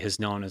Kolbe is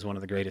known as one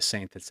of the greatest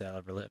saints that's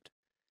ever lived.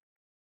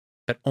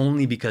 But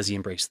only because he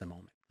embraced the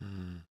moment.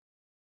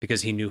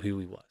 Because he knew who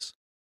he was.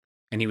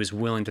 And he was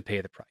willing to pay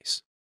the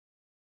price.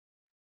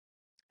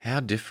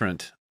 How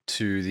different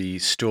to the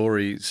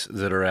stories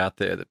that are out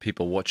there that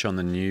people watch on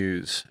the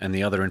news and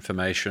the other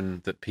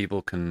information that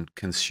people can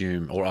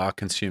consume or are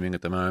consuming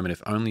at the moment.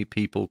 If only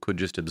people could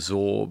just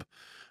absorb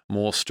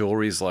more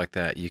stories like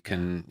that, you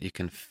can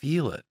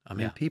feel it. I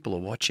mean, people are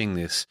watching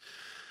this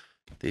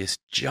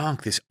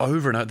junk, this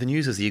over and over. The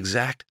news is the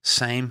exact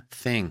same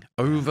thing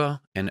over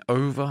and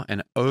over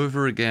and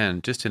over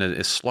again, just in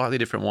a slightly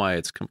different way.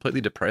 It's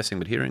completely depressing,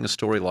 but hearing a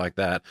story like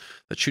that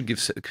should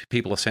give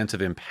people a sense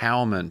of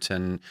empowerment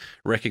and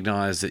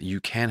recognize that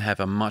you can have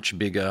a much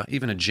bigger,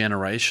 even a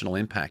generational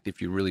impact if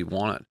you really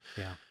want it.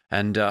 Yeah.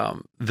 And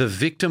the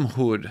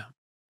victimhood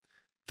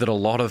that a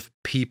lot of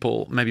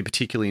people, maybe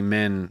particularly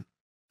men,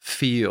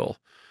 feel.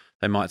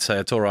 They might say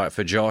it's all right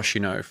for Josh,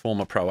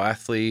 former pro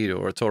athlete,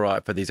 or it's all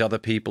right for these other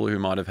people who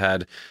might have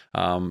had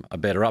a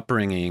better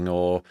upbringing,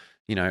 or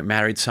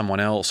married someone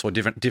else, or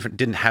different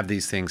didn't have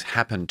these things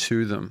happen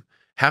to them.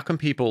 How can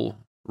people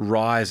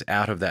rise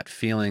out of that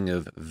feeling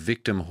of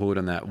victimhood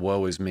and that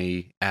woe is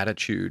me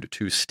attitude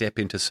to step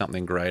into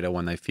something greater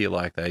when they feel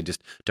like they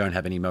just don't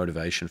have any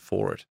motivation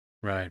for it?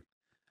 Right.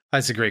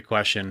 That's a great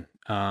question.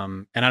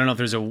 And I don't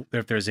know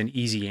if there's an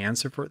easy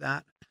answer for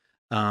that.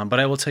 But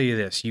I will tell you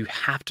this, you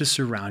have to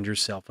surround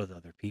yourself with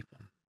other people.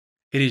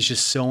 It is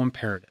just so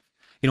imperative.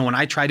 When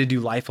I tried to do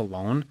life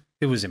alone,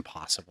 it was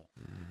impossible.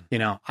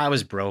 I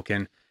was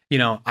broken.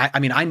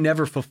 I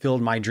never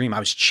fulfilled my dream. I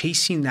was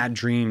chasing that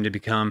dream to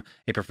become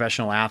a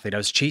professional athlete. I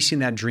was chasing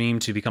that dream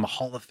to become a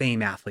Hall of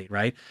Fame athlete,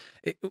 right?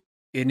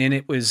 And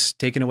it was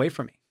taken away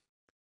from me.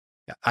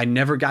 I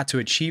never got to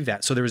achieve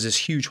that. So there was this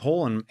huge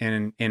hole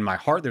in my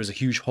heart. There was a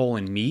huge hole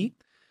in me.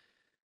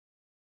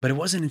 But it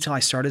wasn't until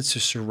I started to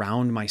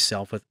surround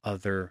myself with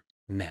other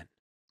men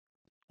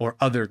or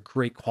other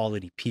great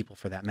quality people,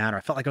 for that matter.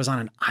 I felt like I was on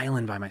an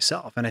island by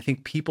myself. And I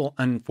think people,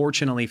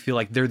 unfortunately, feel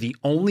like they're the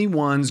only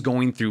ones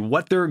going through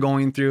what they're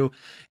going through,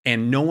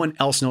 and no one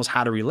else knows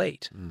how to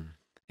relate.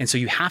 And so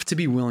you have to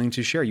be willing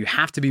to share. You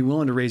have to be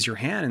willing to raise your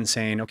hand and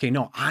saying, okay,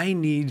 no, I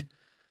need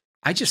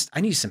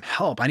some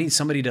help. I need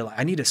somebody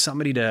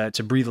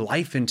to breathe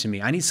life into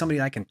me. I need somebody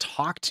that I can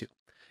talk to.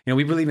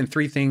 We believe in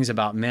three things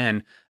about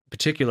men,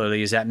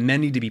 particularly, is that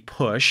men need to be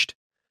pushed,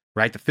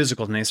 right? The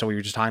physical nature, what we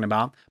were just talking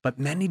about, but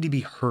men need to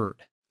be heard.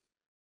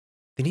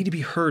 They need to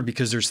be heard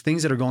because there's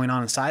things that are going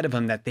on inside of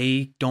them that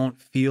they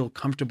don't feel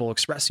comfortable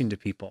expressing to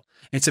people.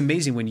 And it's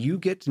amazing when you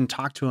get and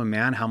talk to a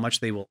man, how much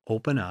they will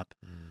open up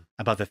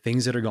about the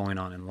things that are going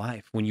on in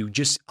life when you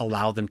just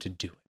allow them to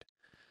do it.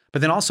 But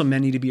then also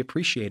men need to be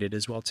appreciated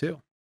as well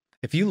too.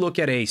 If you look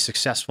at a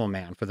successful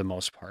man, for the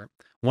most part,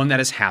 one that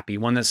is happy,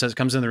 one that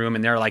comes in the room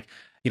and they're like,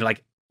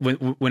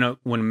 when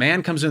a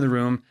man comes in the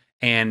room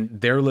and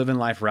they're living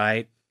life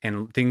right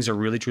and things are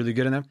really, truly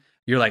good in them,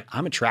 you're like,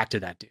 I'm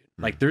attracted to that dude.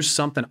 Like there's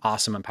something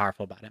awesome and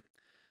powerful about him.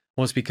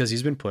 Well, it's because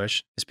he's been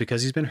pushed. It's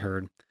because he's been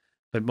heard.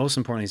 But most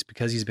importantly, it's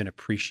because he's been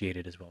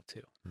appreciated as well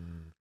too.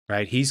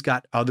 right? He's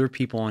got other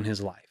people in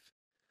his life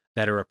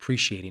that are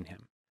appreciating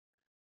him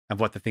of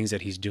what the things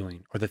that he's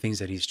doing or the things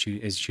that he's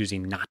is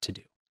choosing not to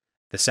do,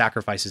 the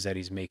sacrifices that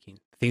he's making,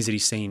 the things that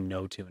he's saying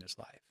no to in his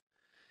life.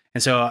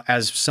 And so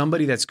as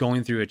somebody that's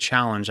going through a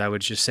challenge, I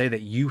would just say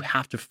that you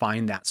have to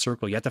find that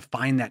circle. You have to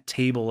find that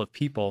table of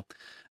people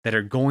that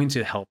are going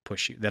to help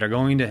push you, that are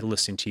going to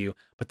listen to you,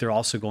 but they're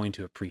also going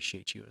to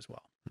appreciate you as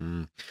well.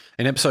 In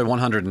episode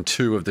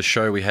 102 of the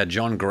show, we had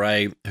John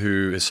Gray,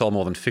 who has sold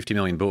more than 50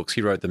 million books.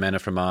 He wrote the Men Are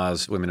From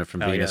Mars, Women Are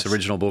From Venus,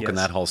 original book and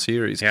that whole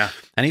series. Yeah.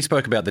 And he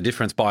spoke about the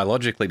difference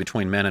biologically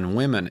between men and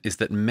women is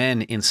that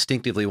men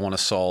instinctively want to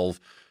solve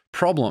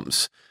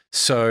problems.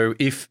 So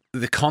if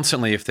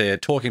they're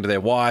talking to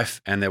their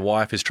wife and their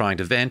wife is trying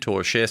to vent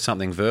or share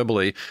something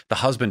verbally, the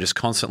husband just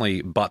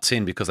constantly butts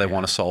in because they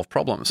want to solve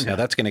problems. Now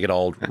that's going to get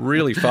old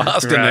really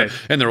fast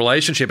in the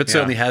relationship. It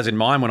certainly has in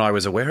mine. When I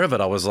was aware of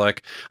it,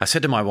 I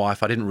said to my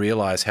wife, I didn't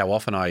realize how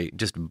often I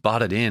just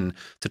butted in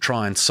to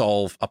try and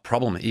solve a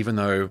problem, even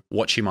though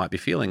what she might be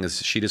feeling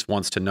is she just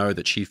wants to know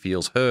that she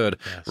feels heard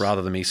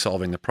rather than me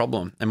solving the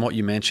problem. And what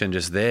you mentioned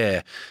just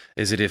there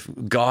is that if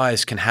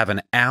guys can have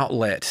an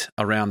outlet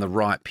around the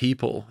right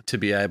people to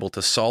be able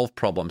to solve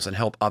problems and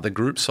help other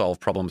groups solve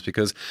problems,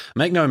 because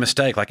make no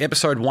mistake, like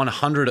episode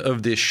 100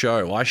 of this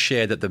show, I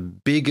shared that the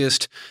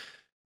biggest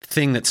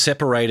thing that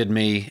separated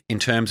me in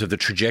terms of the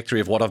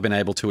trajectory of what I've been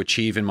able to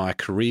achieve in my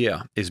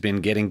career has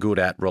been getting good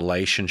at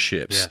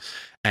relationships.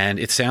 And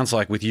it sounds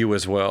like with you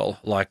as well,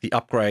 like the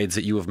upgrades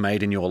that you have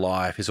made in your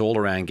life is all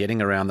around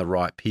getting around the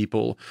right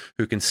people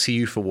who can see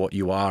you for what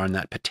you are and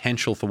that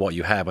potential for what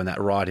you have and that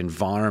right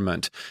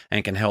environment,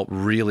 and can help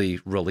really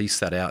release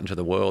that out into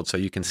the world so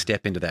you can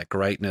step into that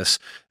greatness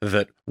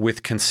that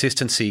with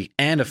consistency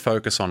and a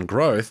focus on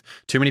growth.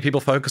 Too many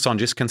people focus on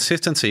just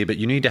consistency, but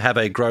you need to have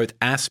a growth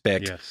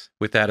aspect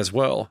with that as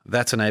well.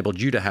 That's enabled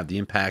you to have the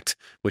impact,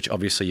 which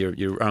obviously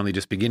you're only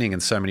just beginning in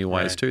so many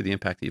ways too, the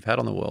impact that you've had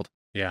on the world.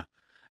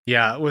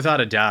 Yeah,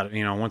 without a doubt.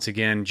 Once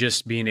again,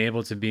 just being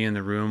able to be in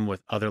the room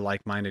with other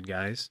like-minded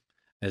guys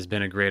has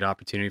been a great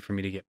opportunity for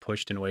me to get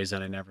pushed in ways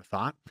that I never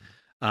thought.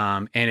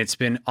 And it's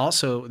been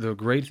also the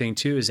great thing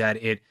too is that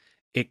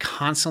it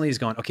constantly is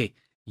going, okay,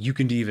 you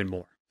can do even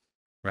more,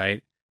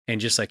 right? And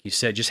just like you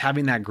said, just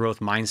having that growth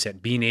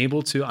mindset, being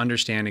able to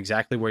understand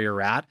exactly where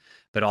you're at,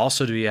 but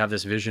also do you have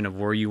this vision of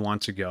where you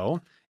want to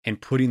go and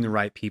putting the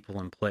right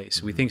people in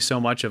place. We think so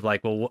much of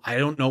like, well, I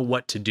don't know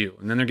what to do.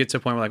 And then there gets to a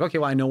point where like, okay,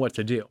 well, I know what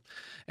to do.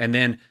 And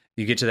then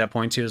you get to that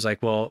point too, is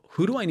like, well,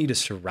 who do I need to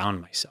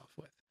surround myself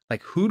with?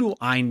 Like, who do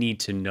I need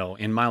to know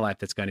in my life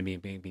that's going to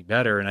be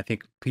better? And I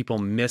think people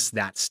miss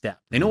that step.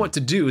 They know what to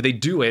do, they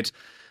do it,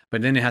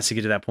 but then it has to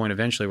get to that point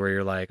eventually where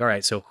you're like, all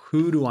right, so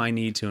who do I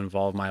need to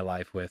involve my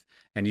life with?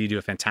 And you do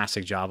a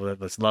fantastic job of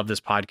it. Let's love this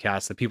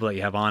podcast. The people that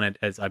you have on it,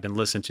 as I've been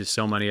listening to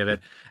so many of it.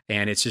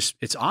 And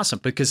it's awesome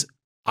because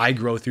I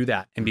grow through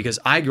that. And because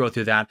I grow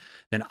through that,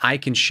 then I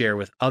can share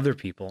with other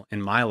people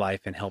in my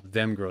life and help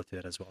them grow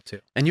through that as well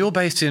too. And you're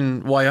based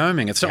in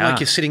Wyoming. It's not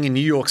like you're sitting in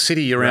New York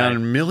City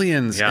around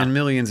millions and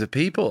millions of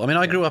people. I mean,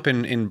 I grew up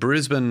in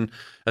Brisbane,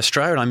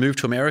 Australia, and I moved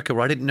to America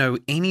where I didn't know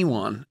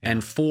anyone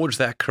and forged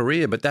that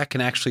career. But that can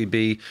actually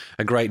be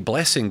a great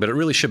blessing. But it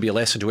really should be a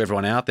lesson to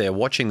everyone out there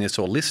watching this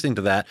or listening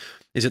to that,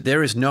 is that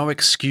there is no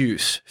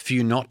excuse for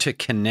you not to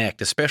connect,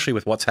 especially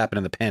with what's happened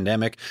in the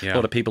pandemic. A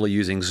lot of people are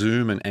using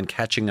Zoom and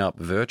catching up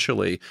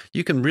virtually.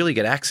 You can really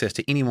get access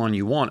to anyone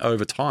you want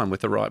over time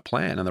with the right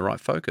plan and the right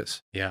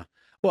focus. Yeah.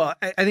 Well,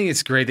 I think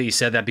it's great that you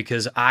said that,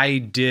 because I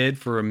did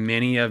for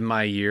many of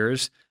my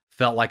years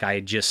felt like I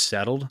had just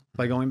settled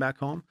by going back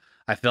home.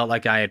 I felt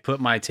like I had put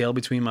my tail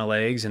between my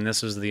legs and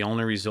this was the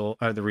only result,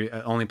 or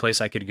the only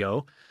place I could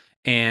go.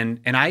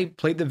 And I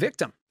played the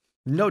victim.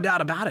 No doubt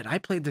about it. I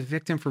played the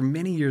victim for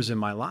many years in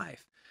my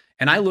life.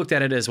 And I looked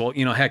at it as, well,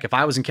 heck, if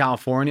I was in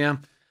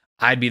California,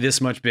 I'd be this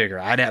much bigger.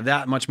 I'd have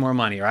that much more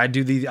money, or I'd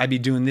be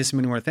doing this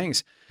many more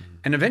things.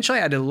 And eventually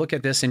I had to look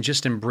at this and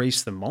just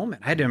embrace the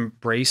moment. I had to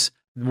embrace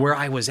where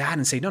I was at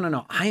and say,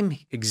 no, I'm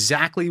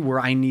exactly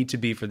where I need to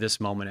be for this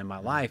moment in my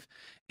life.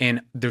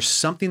 And there's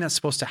something that's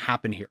supposed to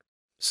happen here.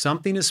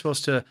 Something is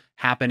supposed to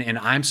happen, and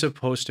I'm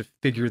supposed to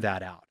figure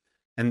that out.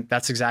 And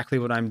that's exactly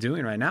what I'm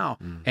doing right now.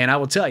 And I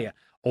will tell you,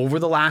 over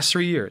the last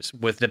 3 years,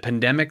 with the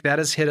pandemic that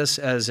has hit us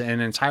as an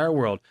entire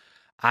world,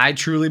 I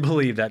truly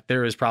believe that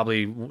there is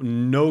probably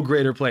no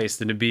greater place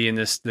than to be in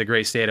the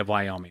great state of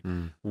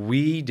Wyoming.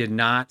 We did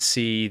not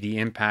see the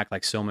impact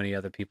like so many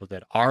other people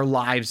did. Our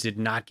lives did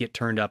not get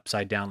turned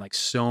upside down like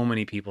so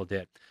many people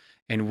did.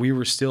 And we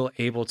were still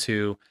able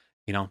to,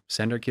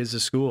 send our kids to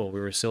school. We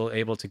were still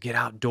able to get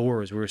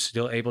outdoors. We were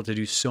still able to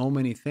do so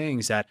many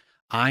things that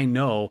I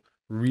know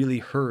really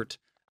hurt,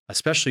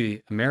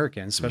 especially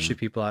Americans, especially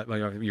people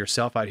like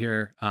yourself out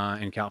here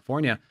in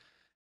California.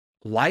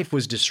 Life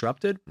was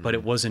disrupted, but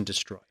it wasn't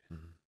destroyed.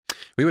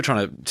 We were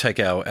trying to take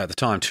our, at the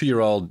time,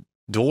 2-year-old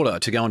daughter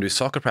to go and do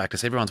soccer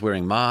practice, everyone's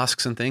wearing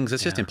masks and things.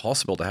 It's just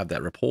impossible to have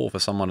that rapport for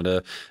someone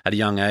at a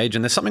young age.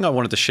 And there's something I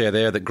wanted to share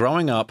there, that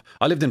growing up,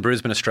 I lived in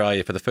Brisbane,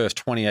 Australia for the first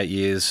 28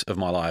 years of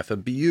my life, a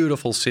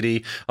beautiful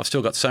city. I've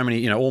still got so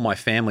many, all my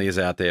family is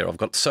out there. I've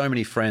got so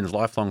many friends,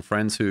 lifelong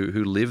friends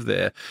who live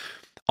there.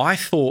 I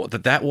thought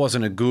that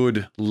wasn't a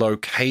good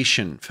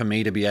location for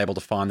me to be able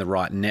to find the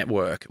right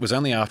network. It was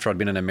only after I'd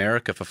been in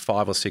America for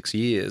 5 or 6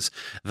 years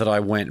that I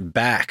went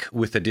back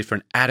with a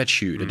different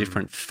attitude, a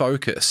different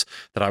focus,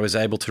 that I was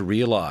able to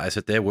realize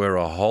that there were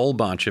a whole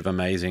bunch of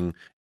amazing,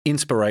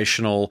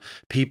 inspirational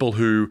people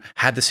who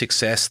had the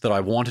success that I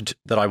wanted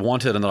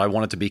and that I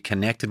wanted to be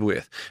connected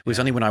with. It was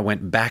only when I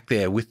went back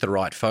there with the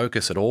right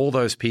focus that all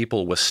those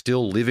people were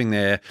still living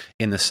there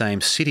in the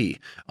same city.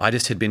 I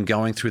just had been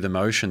going through the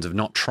motions of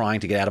not trying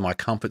to get out of my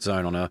comfort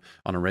zone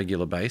on a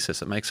regular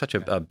basis. It makes such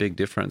a big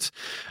difference.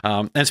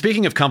 And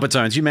speaking of comfort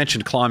zones, you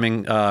mentioned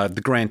climbing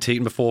the Grand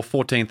Teton before,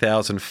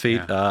 14,000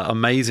 feet,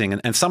 amazing.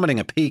 And summiting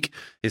a peak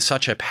is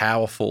such a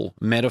powerful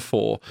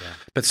metaphor.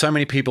 But so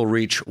many people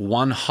reach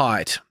one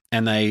height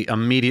and they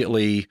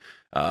immediately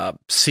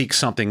seek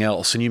something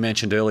else. And you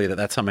mentioned earlier that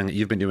that's something that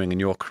you've been doing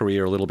in your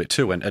career a little bit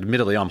too. And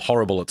admittedly, I'm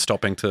horrible at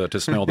stopping to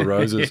smell the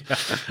roses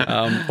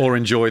or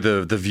enjoy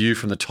the view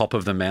from the top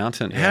of the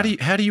mountain. How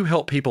do you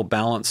help people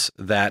balance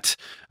that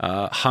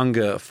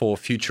hunger for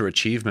future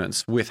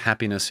achievements with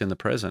happiness in the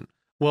present?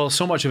 Well,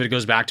 so much of it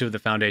goes back to the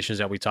foundations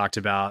that we talked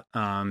about.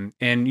 And,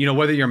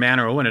 whether you're a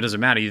man or a woman, it doesn't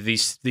matter.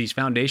 These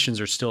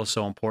foundations are still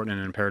so important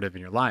and imperative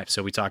in your life.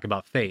 So we talk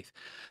about faith.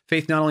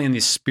 Faith not only in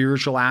the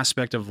spiritual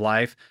aspect of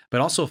life, but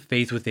also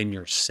faith within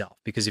yourself.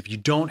 Because if you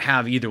don't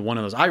have either one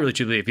of those, I really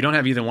truly believe if you don't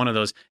have either one of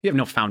those, you have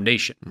no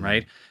foundation,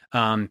 right?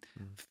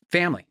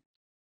 Family.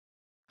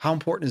 How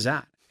important is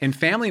that? And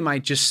family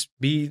might just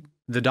be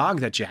the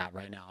dog that you have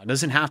right now. It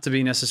doesn't have to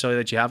be necessarily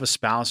that you have a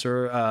spouse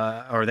or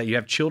that you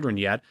have children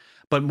yet.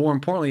 But more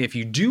importantly, if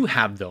you do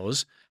have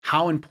those,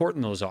 how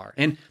important those are.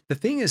 And the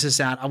thing is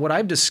that what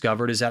I've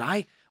discovered is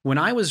that when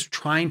I was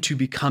trying to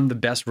become the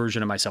best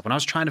version of myself, when I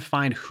was trying to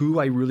find who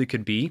I really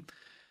could be,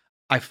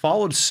 I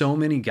followed so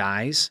many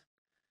guys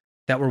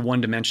that were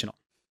one-dimensional.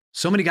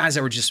 So many guys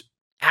that were just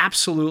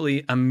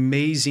absolutely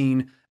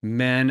amazing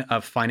men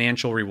of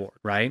financial reward,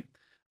 right?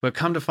 But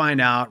come to find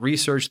out,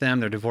 research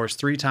them, they're divorced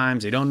 3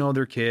 times, they don't know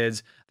their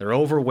kids, they're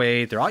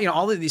overweight, they're all,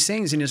 all of these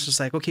things. And it's just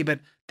like, okay, but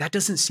that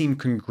doesn't seem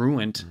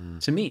congruent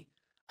to me.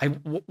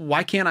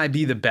 Why can't I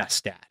be the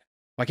best dad?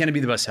 Why can't I be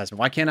the best husband?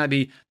 Why can't I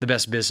be the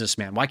best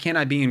businessman? Why can't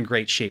I be in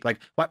great shape?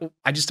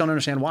 I just don't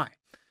understand why.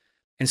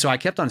 And so I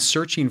kept on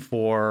searching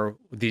for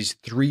these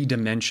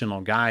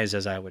 3-dimensional guys,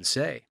 as I would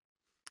say.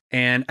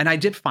 And I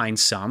did find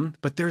some,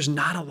 but there's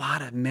not a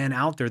lot of men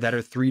out there that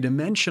are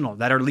 3-dimensional,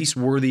 that are at least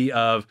worthy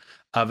of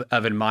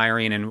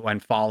admiring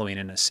and following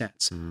in a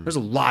sense. There's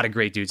a lot of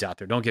great dudes out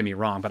there, don't get me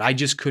wrong, but I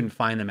just couldn't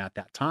find them at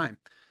that time.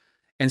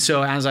 And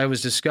so as I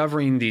was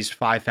discovering these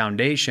 5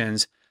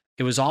 foundations,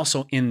 it was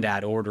also in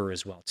that order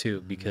as well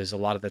too, because a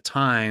lot of the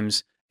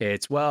times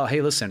it's, well,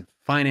 hey, listen,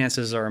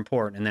 finances are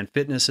important, and then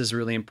fitness is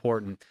really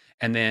important,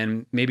 and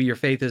then maybe your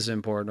faith is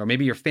important, or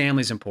maybe your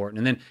family's important,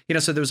 and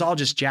then so there was all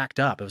just jacked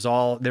up.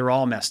 They were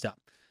all messed up.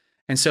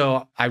 And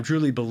so I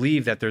truly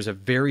believe that there's a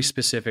very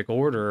specific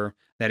order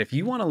that if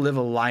you want to live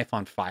a life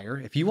on fire,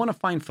 if you want to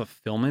find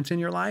fulfillment in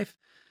your life,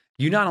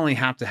 you not only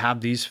have to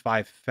have these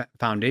 5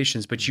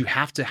 foundations, but you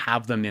have to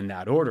have them in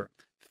that order.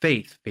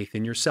 Faith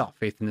in yourself,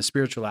 faith in the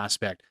spiritual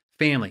aspect,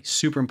 family,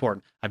 super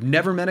important. I've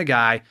never met a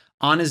guy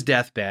on his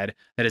deathbed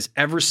that has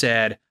ever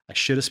said, I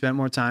should have spent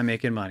more time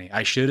making money.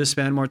 I should have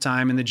spent more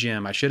time in the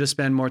gym. I should have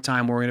spent more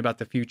time worrying about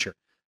the future.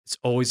 It's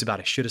always about,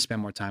 I should have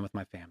spent more time with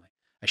my family.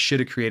 I should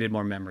have created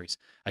more memories.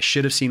 I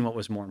should have seen what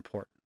was more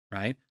important,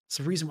 right? It's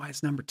the reason why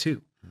it's number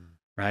 2,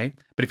 right?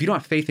 But if you don't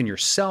have faith in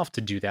yourself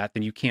to do that,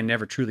 then you can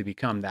never truly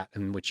become that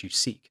in which you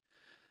seek.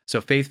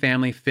 So faith,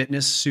 family,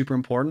 fitness, super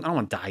important. I don't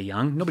want to die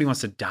young. Nobody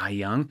wants to die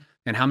young.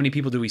 And how many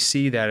people do we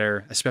see that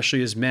are,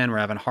 especially as men, we're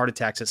having heart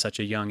attacks at such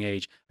a young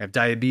age? We have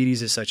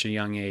diabetes at such a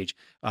young age.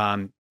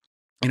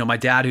 My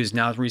dad, who's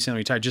now recently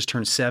retired, just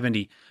turned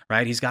 70,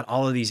 right? He's got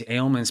all of these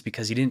ailments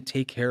because he didn't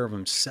take care of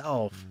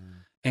himself.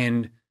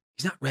 And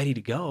he's not ready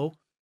to go.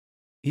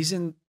 He's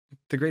in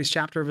the greatest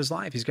chapter of his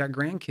life. He's got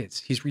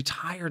grandkids. He's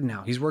retired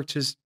now. He's worked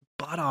his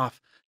butt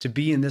off to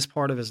be in this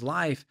part of his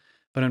life.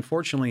 But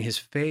unfortunately, his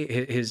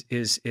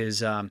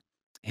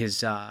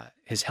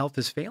health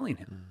is failing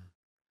him.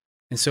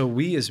 And so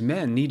we as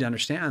men need to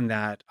understand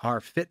that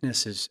our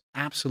fitness is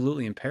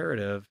absolutely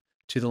imperative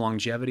to the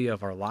longevity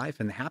of our life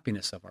and the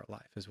happiness of our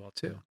life as well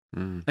too.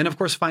 And of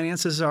course,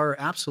 finances are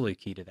absolutely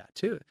key to that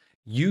too.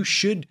 You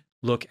should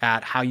look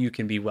at how you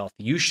can be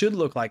wealthy. You should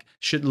look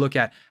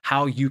at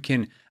how you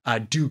can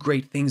do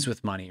great things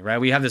with money, right?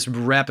 We have this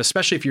rep,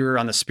 especially if you're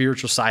on the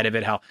spiritual side of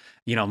it, how,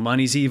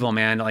 money's evil,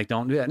 man. Like,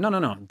 don't do that. No.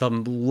 The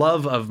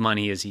love of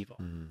money is evil.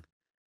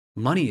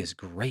 Money is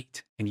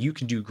great, and you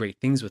can do great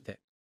things with it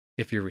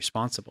if you're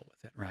responsible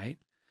with it, right?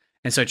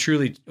 And so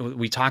truly,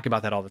 we talk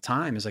about that all the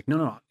time. It's like,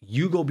 no,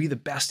 you go be the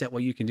best at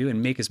what you can do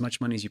and make as much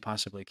money as you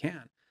possibly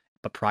can,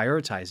 but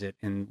prioritize it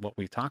in what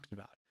we've talked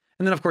about.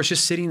 And then, of course,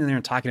 just sitting in there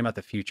and talking about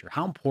the future.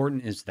 How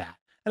important is that?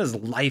 That is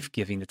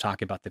life-giving to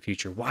talk about the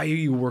future. Why are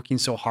you working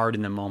so hard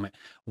in the moment?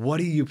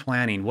 What are you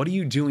planning? What are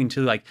you doing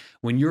to, like,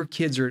 when your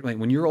kids are, like,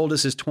 when your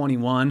oldest is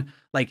 21,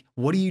 like,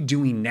 what are you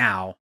doing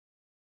now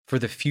for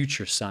the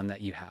future son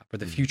that you have, or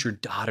the future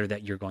daughter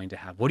that you're going to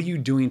have? What are you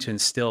doing to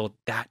instill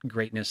that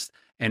greatness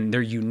and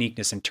their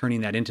uniqueness and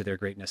turning that into their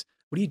greatness?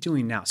 What are you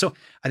doing now? So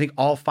I think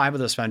all 5 of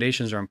those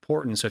foundations are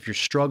important. So if you're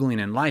struggling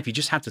in life, you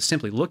just have to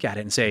simply look at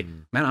it and say,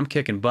 man, I'm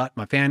kicking butt.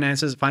 My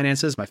finances,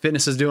 my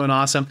fitness is doing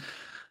awesome.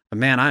 But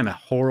man, I'm a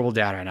horrible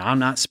dad right now. I'm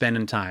not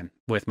spending time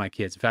with my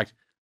kids. In fact,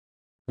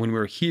 when we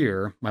were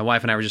here, my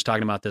wife and I were just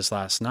talking about this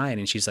last night,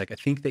 and she's like, I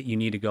think that you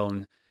need to go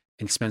and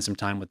spend some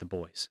time with the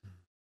boys. And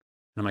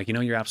I'm like,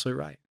 you're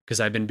absolutely right, because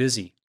I've been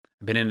busy.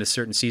 I've been in a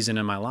certain season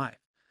in my life,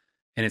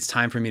 and it's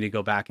time for me to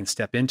go back and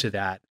step into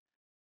that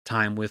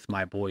time with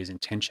my boys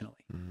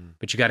intentionally.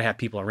 But you got to have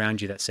people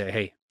around you that say,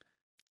 hey,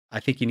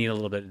 I think you need a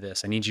little bit of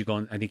this. I think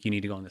you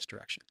need to go in this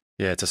direction.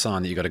 Yeah, it's a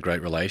sign that you've got a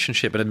great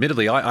relationship. But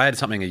admittedly, I had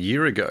something a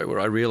year ago where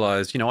I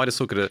realized, I just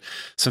look at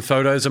some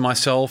photos of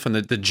myself and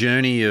the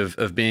journey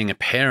of being a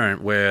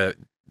parent where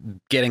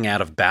getting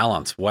out of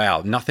balance.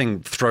 Wow.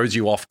 Nothing throws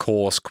you off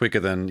course quicker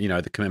than,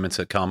 the commitments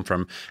that come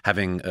from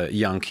having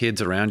young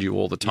kids around you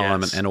all the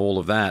time. Yes. and all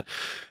of that.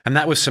 And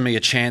that was for me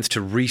a chance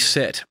to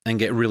reset and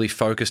get really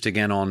focused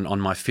again on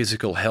my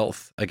physical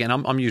health. Again,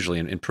 I'm usually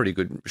in pretty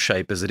good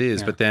shape as it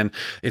is, but then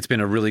it's been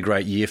a really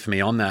great year for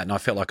me on that. And I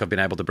felt like I've been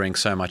able to bring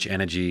so much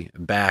energy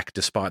back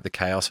despite the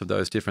chaos of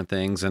those different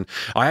things. And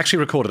I actually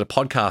recorded a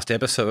podcast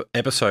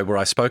episode where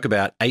I spoke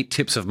about 8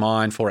 tips of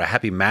mine for a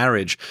happy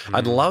marriage.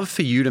 I'd love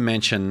for you to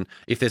mention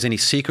if there's any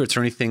secrets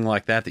or anything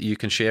like that you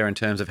can share in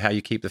terms of how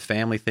you keep the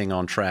family thing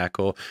on track,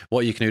 or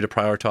what you can do to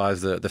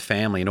prioritize the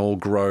family and all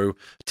grow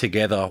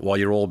together while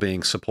you're all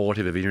being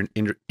supportive of your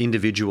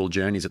individual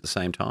journeys at the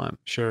same time.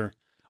 Sure.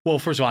 Well,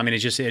 first of all, I mean, it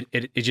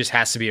just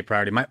has to be a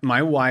priority.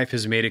 My wife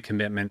has made a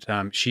commitment.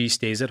 She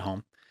stays at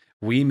home.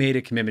 We made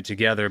a commitment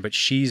together, but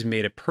she's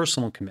made a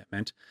personal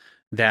commitment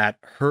that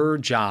her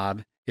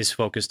job is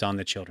focused on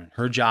the children.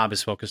 Her job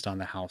is focused on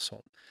the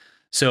household.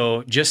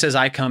 So just as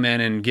I come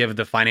in and give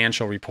the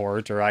financial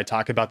report, or I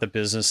talk about the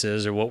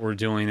businesses or what we're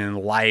doing in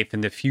life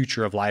and the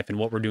future of life and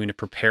what we're doing to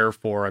prepare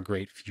for a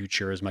great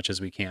future as much as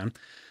we can,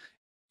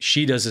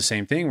 she does the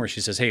same thing where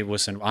she says, hey,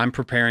 listen, I'm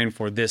preparing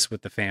for this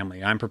with the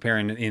family. I'm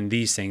preparing in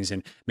these things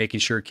and making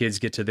sure kids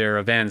get to their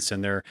events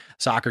and their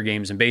soccer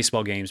games and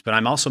baseball games. But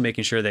I'm also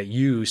making sure that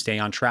you stay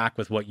on track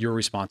with what your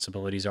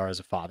responsibilities are as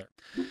a father.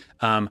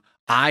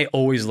 I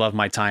always love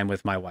my time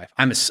with my wife.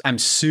 I'm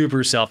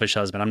super selfish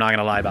husband. I'm not going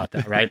to lie about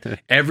that, right?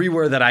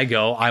 Everywhere that I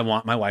go, I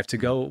want my wife to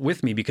go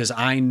with me because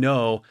I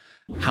know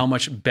how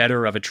much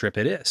better of a trip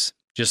it is.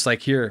 Just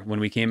like here,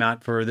 when we came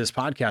out for this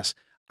podcast,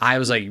 I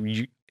was like,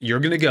 you're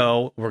going to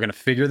go, we're going to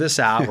figure this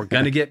out. We're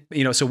going to get,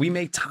 so we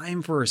make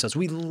time for ourselves.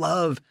 We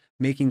love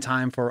making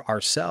time for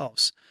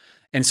ourselves.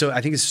 And so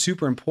I think it's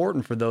super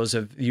important for those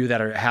of you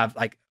that have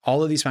like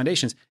all of these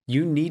foundations,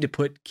 you need to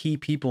put key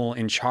people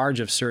in charge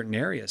of certain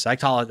areas. I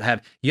call it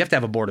you have to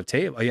have a board of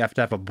table. You have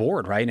to have a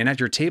board, right? And at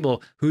your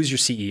table, who's your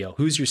CEO?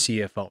 Who's your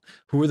CFO?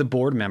 Who are the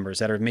board members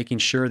that are making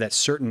sure that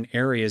certain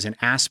areas and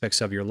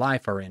aspects of your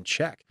life are in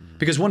check?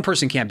 Because one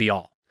person can't be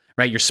all,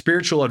 right? Your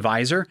spiritual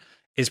advisor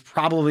is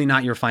probably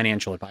not your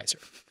financial advisor,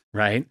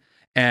 right?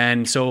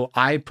 And so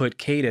I put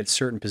Kate at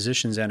certain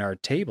positions at our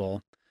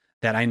table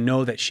that I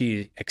know that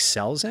she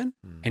excels in,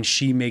 and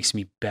she makes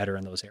me better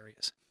in those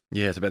areas.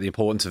 Yeah, it's about the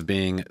importance of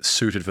being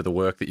suited for the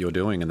work that you're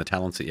doing and the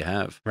talents that you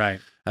have. Right.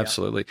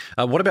 Absolutely.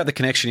 Yeah. What about the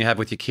connection you have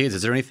with your kids?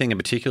 Is there anything in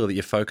particular that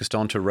you're focused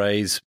on to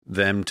raise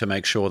them to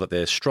make sure that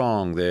they're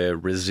strong, they're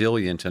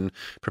resilient, and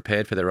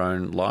prepared for their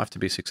own life to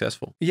be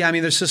successful? Yeah, I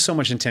mean, there's just so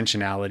much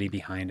intentionality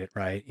behind it,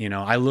 right?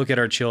 I look at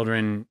our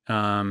children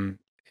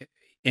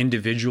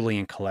individually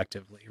and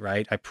collectively,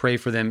 right? I pray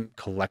for them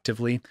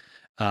collectively.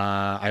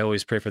 I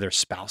always pray for their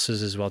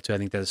spouses as well, too. I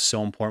think that's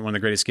so important. One of the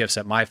greatest gifts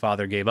that my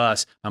father gave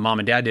us, my mom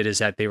and dad did, is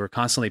that they were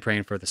constantly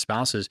praying for the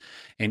spouses.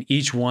 And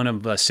each one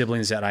of the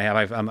siblings that I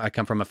have, I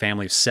come from a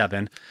family of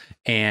 7,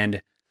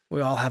 and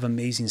we all have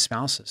amazing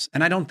spouses.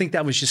 And I don't think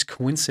that was just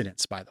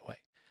coincidence, by the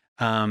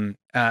way.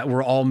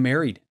 We're all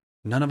married.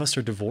 None of us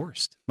are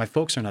divorced. My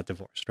folks are not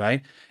divorced,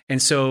 right? And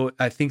so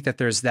I think that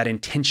there's that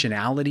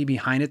intentionality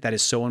behind it that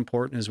is so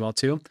important as well,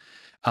 too.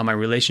 My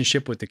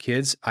relationship with the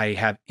kids, I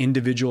have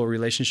individual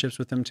relationships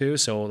with them too.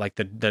 So like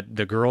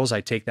the girls, I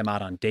take them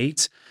out on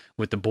dates.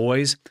 With the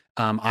boys,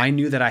 I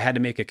knew that I had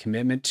to make a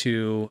commitment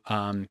to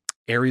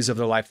areas of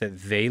their life that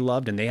they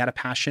loved and they had a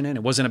passion in.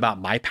 It wasn't about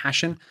my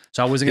passion.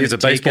 So I wasn't going to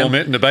take a baseball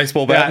mitt and a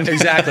baseball bat. Yeah,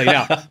 exactly.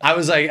 Yeah. I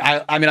was like,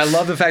 I mean, I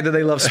love the fact that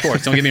they love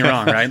sports. Don't get me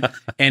wrong, right?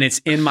 And it's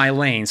in my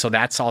lane. So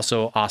that's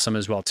also awesome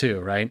as well too,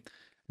 right?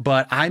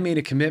 But I made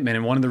a commitment,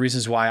 and one of the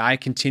reasons why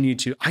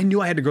I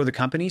knew I had to grow the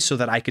company so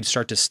that I could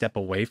start to step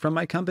away from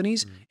my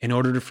companies in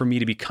order for me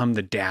to become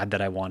the dad that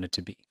I wanted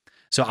to be.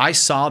 So I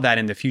saw that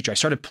in the future. I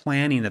started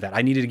planning that.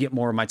 I needed to get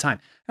more of my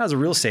time. I was a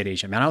real estate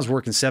agent, man. I was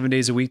working 7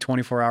 days a week,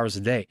 24 hours a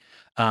day.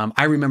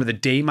 I remember the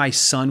day my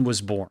son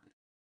was born.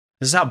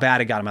 This is how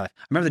bad it got in my life.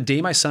 I remember the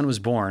day my son was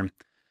born.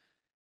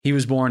 He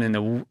was born in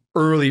the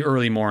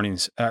early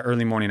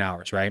morning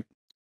hours, right?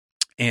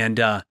 And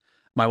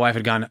my wife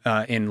had gone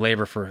in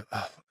labor for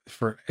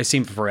it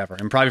seemed forever,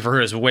 and probably for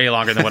her is way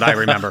longer than what I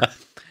remember.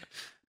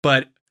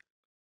 But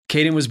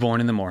Caden was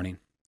born in the morning,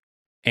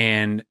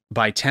 and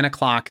by 10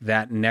 o'clock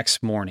that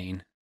next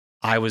morning,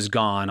 I was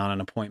gone on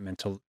an appointment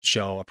to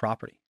show a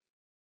property.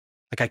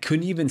 Like I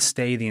couldn't even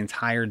stay the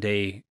entire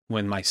day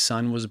when my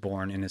son was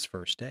born in his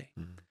first day.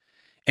 Mm-hmm.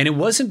 And it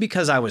wasn't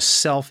because I was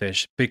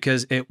selfish,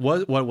 because it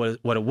was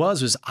what it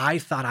was I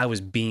thought I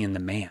was being the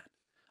man.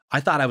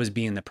 I thought I was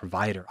being the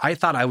provider. I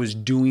thought I was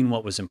doing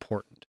what was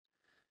important.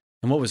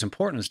 And what was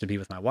important was to be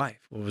with my wife.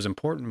 What was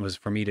important was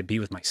for me to be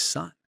with my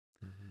son,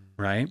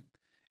 mm-hmm. right?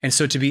 And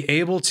so to be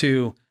able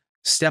to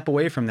step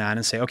away from that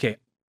and say, okay,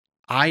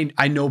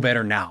 I know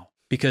better now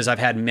because I've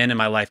had men in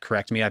my life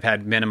correct me. I've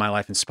had men in my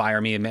life inspire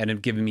me and men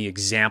have given me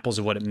examples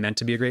of what it meant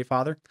to be a great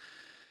father.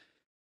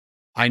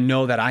 I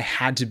know that I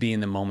had to be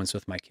in the moments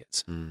with my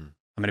kids. Mm.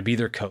 I'm going to be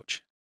their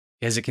coach.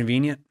 Is it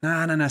convenient?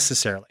 No, not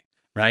necessarily,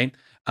 right?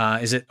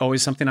 Is it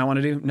always something I want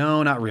to do?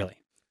 No, not really.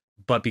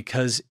 But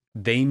because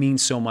they mean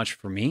so much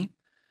for me,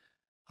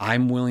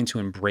 I'm willing to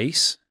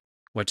embrace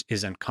what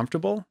is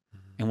uncomfortable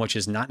and which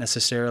is not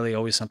necessarily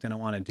always something I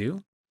want to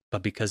do,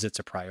 but because it's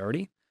a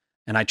priority.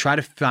 And I try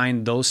to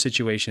find those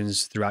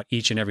situations throughout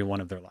each and every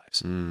one of their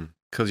lives.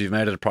 Because you've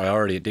made it a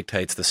priority, it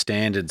dictates the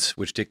standards,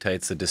 which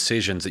dictates the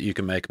decisions that you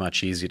can make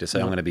much easier to say,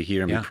 I'm going to be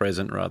here and be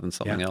present rather than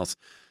something else.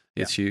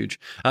 It's huge.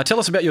 Tell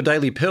us about your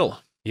daily pill.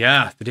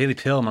 Yeah, the daily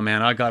pill, my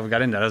man. We got into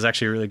that. That was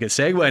actually a really good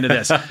segue into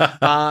this.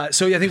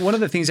 So I think one of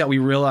the things that we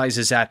realize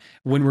is that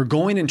when we're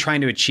going and trying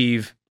to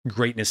achieve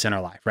greatness in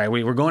our life, right?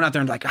 We're going out there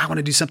and like, I want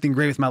to do something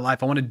great with my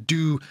life. I want to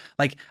do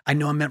like, I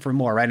know I'm meant for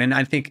more, right? And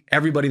I think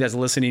everybody that's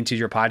listening to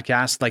your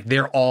podcast, like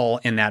they're all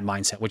in that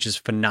mindset, which is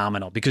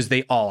phenomenal because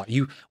they all,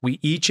 we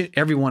each and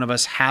every one of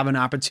us have an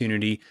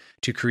opportunity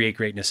to create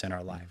greatness in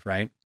our life,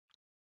 right?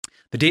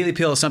 The daily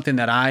pill is something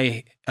that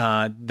I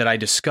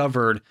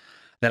discovered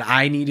that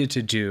I needed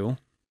to do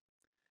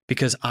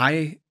because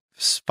I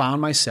found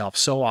myself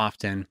so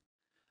often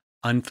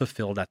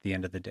unfulfilled at the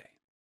end of the day.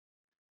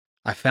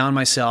 I found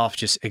myself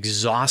just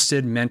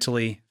exhausted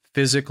mentally,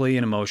 physically,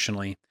 and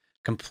emotionally,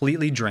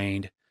 completely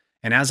drained.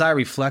 And as I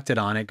reflected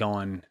on it,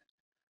 going,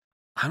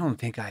 I don't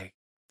think I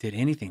did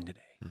anything today.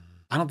 Mm-hmm.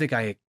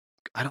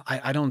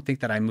 I don't think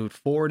that I moved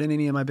forward in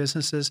any of my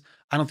businesses.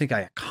 I don't think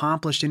I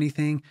accomplished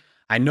anything.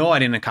 I know I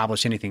didn't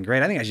accomplish anything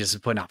great. I think I was just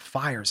putting out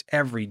fires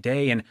every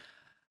day. And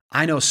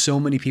I know so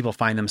many people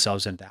find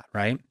themselves in that,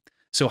 right?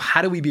 So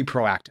how do we be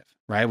proactive,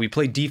 right? We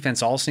play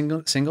defense all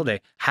single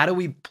day. How do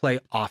we play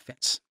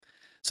offense?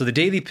 So the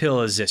daily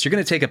pill is this. You're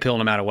going to take a pill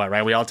no matter what,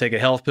 right? We all take a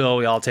health pill.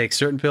 We all take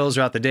certain pills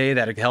throughout the day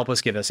that help us,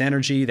 give us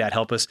energy, that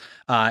help us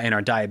in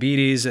our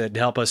diabetes, that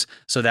help us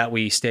so that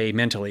we stay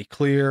mentally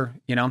clear.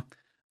 You know,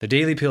 the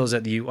daily pill is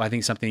I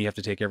think something you have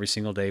to take every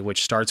single day,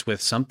 which starts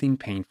with something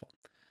painful.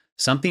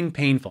 Something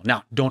painful.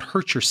 Now, don't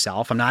hurt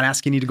yourself. I'm not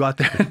asking you to go out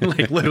there and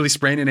like literally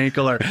sprain an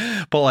ankle or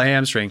pull a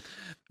hamstring,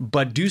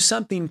 but do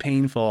something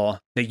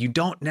painful that you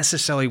don't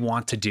necessarily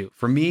want to do.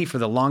 For me, for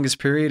the longest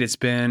period, it's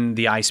been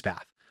the ice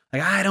bath.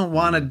 Like, I don't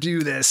want to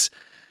do this,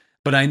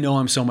 but I know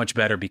I'm so much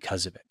better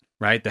because of it,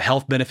 right? The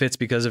health benefits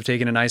because of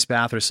taking an ice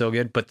bath are so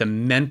good, but the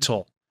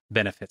mental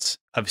benefits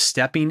of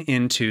stepping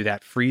into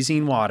that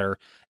freezing water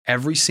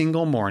every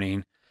single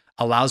morning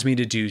allows me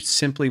to do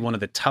simply one of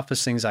the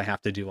toughest things I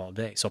have to do all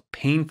day. So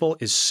painful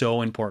is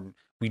so important.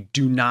 We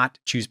do not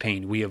choose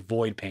pain. We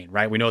avoid pain,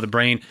 right? We know the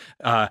brain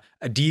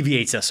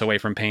deviates us away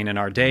from pain in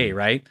our day,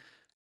 right?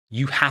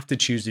 You have to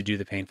choose to do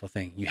the painful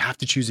thing. You have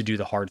to choose to do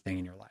the hard thing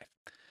in your life.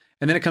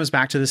 And then it comes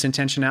back to this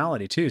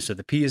intentionality too. So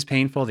the P is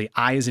painful. The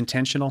I is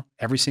intentional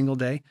every single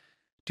day.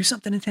 Do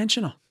something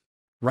intentional.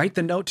 Write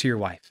the note to your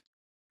wife.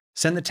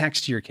 Send the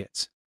text to your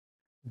kids.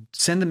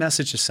 Send the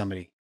message to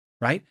somebody,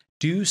 right?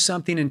 Do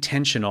something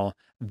intentional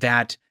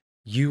that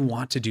you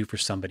want to do for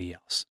somebody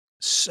else.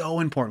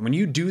 So important. When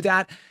you do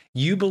that,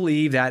 you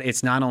believe that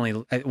it's not only,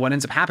 what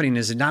ends up happening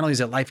is not only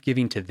is it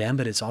life-giving to them,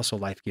 but it's also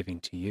life-giving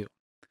to you.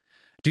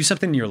 Do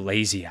something you're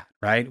lazy at,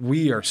 right?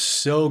 We are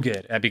so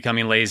good at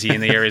becoming lazy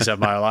in the areas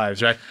of our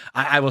lives, right?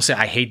 I will say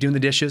I hate doing the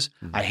dishes.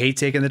 I hate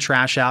taking the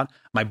trash out.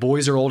 My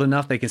boys are old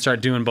enough, they can start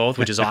doing both,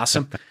 which is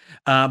awesome.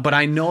 But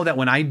I know that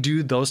when I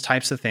do those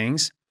types of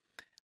things,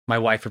 my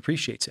wife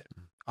appreciates it.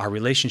 Our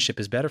relationship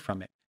is better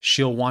from it.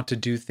 She'll want to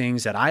do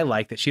things that I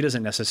like that she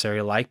doesn't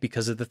necessarily like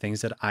because of the things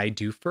that I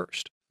do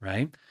first,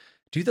 right?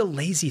 Do the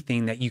lazy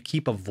thing that you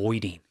keep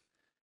avoiding,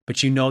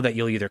 but you know that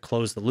you'll either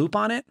close the loop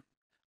on it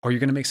or you're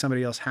going to make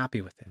somebody else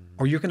happy with it,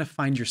 or you're going to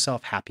find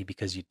yourself happy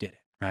because you did it,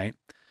 right?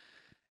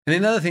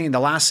 And then the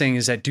last thing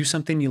is that do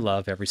something you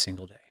love every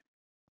single day,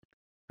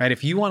 right?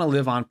 If you want to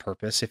live on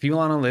purpose, if you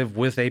want to live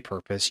with a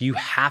purpose, you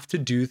have to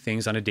do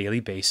things on a daily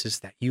basis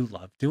that you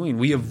love doing.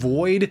 We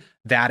avoid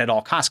that at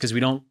all costs because we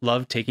don't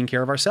love taking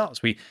care of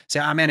ourselves. We say,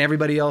 oh man,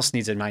 everybody else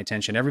needs my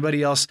attention.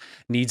 Everybody else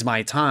needs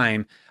my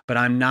time, but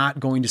I'm not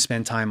going to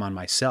spend time on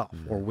myself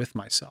or with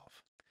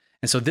myself.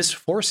 And so this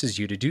forces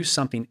you to do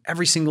something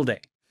every single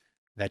day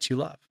that you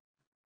love.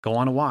 Go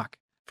on a walk.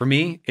 For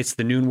me, it's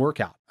the noon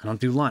workout. I don't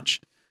do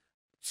lunch.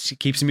 It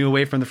keeps me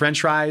away from the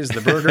French fries,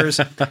 the burgers.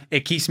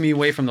 It keeps me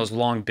away from those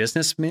long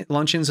business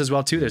luncheons as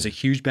well too. There's a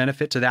huge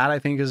benefit to that, I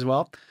think, as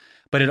well.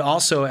 But it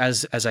also,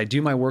 as I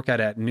do my workout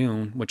at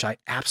noon, which I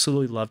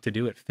absolutely love to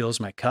do, it fills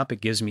my cup.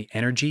 It gives me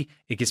energy.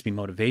 It gives me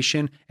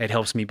motivation. It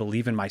helps me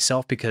believe in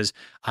myself because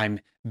I'm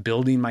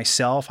building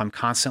myself. I'm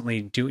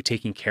constantly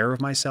taking care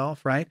of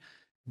myself, right?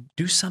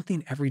 Do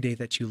something every day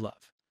that you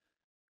love.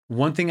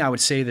 One thing I would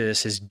say to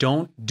this is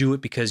don't do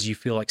it because you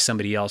feel like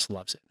somebody else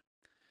loves it.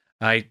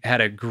 I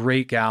had a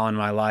great gal in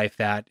my life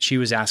that she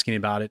was asking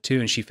about it too,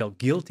 and she felt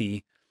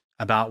guilty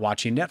about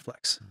watching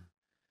Netflix.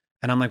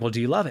 And I'm like, well,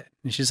 do you love it?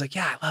 And she's like,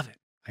 yeah, I love it.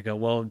 I go,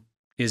 well,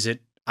 is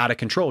it out of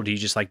control? Do you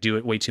just like do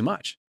it way too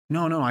much?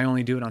 No, I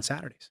only do it on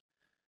Saturdays.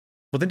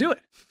 Well, then do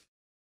it.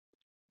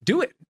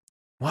 Do it.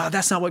 Well,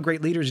 that's not what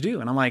great leaders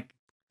do. And I'm like,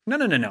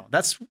 no.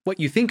 That's what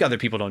you think other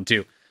people don't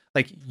do.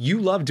 Like, you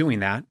love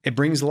doing that. It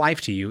brings life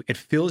to you. It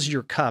fills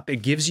your cup. It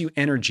gives you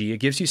energy. It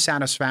gives you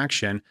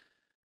satisfaction.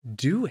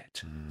 Do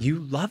it. You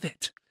love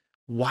it.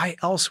 Why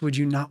else would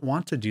you not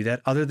want to do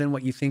that other than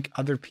what you think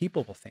other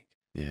people will think?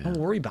 Yeah. Don't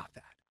worry about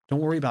that. Don't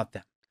worry about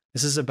them.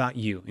 This is about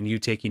you and you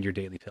taking your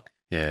daily pill.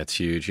 Yeah, it's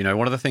huge. You know,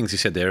 one of the things you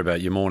said there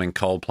about your morning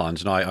cold plunge,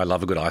 and I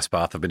love a good ice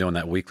bath. I've been doing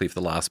that weekly for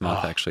the last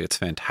month, actually. It's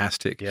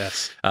fantastic.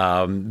 Yes.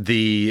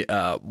 The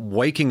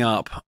waking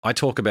up, I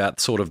talk about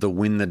sort of the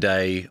win the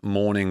day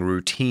morning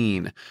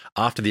routine.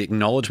 After the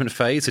acknowledgement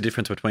phase, the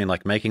difference between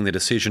like making the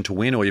decision to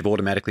win or you've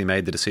automatically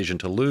made the decision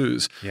to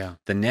lose. Yeah.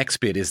 The next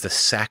bit is the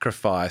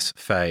sacrifice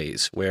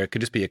phase, where it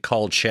could just be a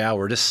cold shower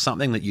or just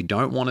something that you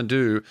don't want to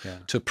do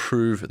to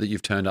prove that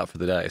you've turned up for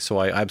the day. So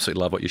I absolutely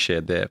love what you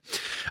shared there.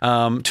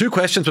 2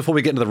 questions before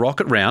we get into the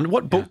rocket round.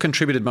 What book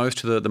contributed most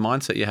to the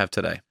mindset you have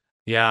today?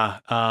 Yeah.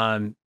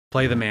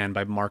 Play the Man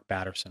by Mark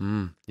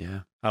Batterson.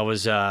 Yeah. I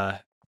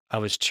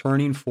was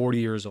turning 40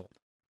 years old.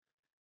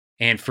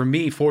 And for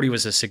me, 40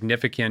 was a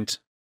significant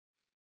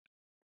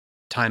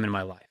time in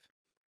my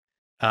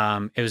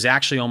life. It was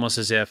actually almost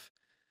as if,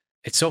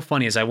 it's so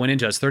funny, as I went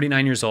into it, I was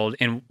 39 years old.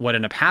 And what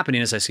ended up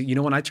happening is I said,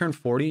 when I turn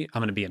 40,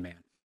 I'm going to be a man.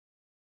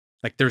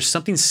 Like, there's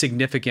something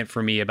significant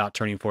for me about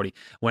turning 40.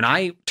 When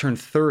I turned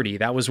 30,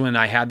 that was when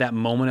I had that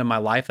moment in my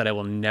life that I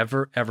will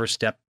never, ever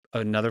step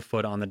another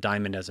foot on the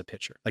diamond as a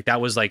pitcher. Like,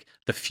 that was like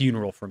the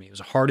funeral for me. It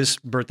was the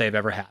hardest birthday I've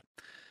ever had.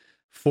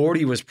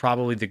 40 was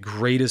probably the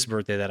greatest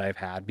birthday that I've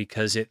had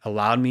because it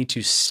allowed me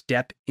to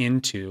step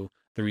into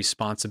the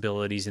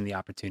responsibilities and the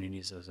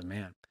opportunities as a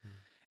man.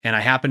 And I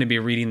happened to be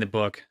reading the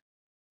book,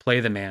 Play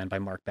the Man by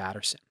Mark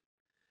Batterson.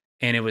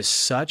 And it was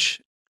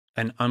such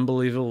an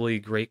unbelievably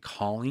great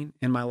calling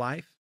in my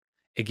life.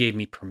 It gave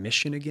me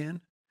permission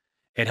again.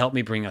 It helped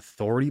me bring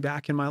authority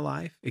back in my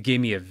life. It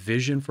gave me a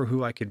vision for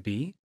who I could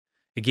be.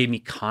 It gave me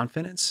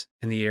confidence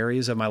in the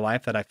areas of my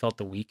life that I felt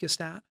the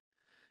weakest at.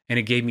 And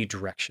it gave me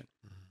direction.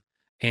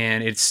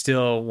 And it's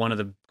still one of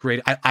the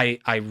great,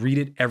 I read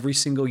it every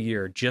single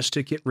year just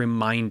to get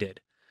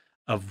reminded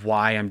of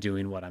why I'm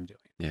doing what I'm doing.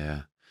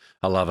 Yeah.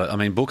 I love it. I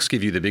mean, books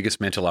give you the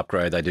biggest mental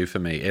upgrade they do for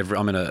me.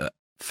 I'm in a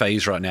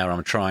phase right now where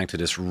I'm trying to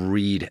just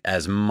read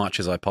as much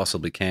as I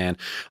possibly can.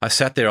 I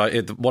sat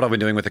there, what I've been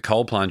doing with the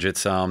cold plunge,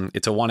 it's a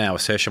 1-hour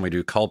session. We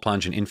do cold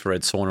plunge and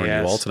infrared sauna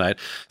and you alternate.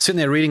 Sitting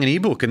there reading an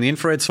ebook in the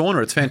infrared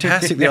sauna. It's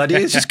fantastic. The idea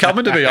is just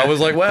coming to me. I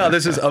was like, wow,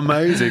 this is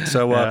amazing.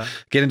 So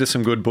get into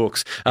some good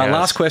books.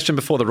 Last question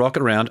before the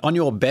rocket round. On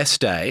your best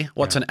day,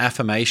 what's an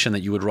affirmation that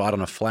you would write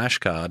on a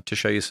flashcard to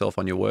show yourself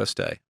on your worst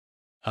day?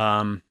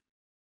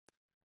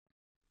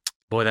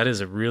 Boy, that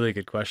is a really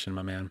good question,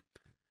 my man.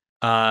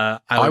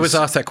 I was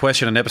asked that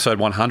question in episode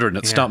 100 and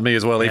it stumped me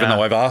as well, even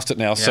though I've asked it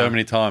now so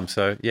many times.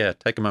 So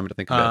take a moment to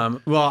think about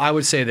it. Well, I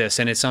would say this,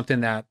 and it's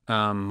something that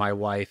my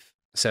wife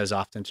says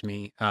often to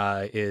me,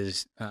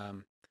 is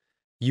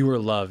you are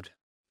loved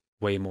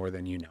way more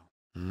than you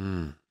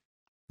know.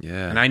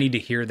 Yeah. And I need to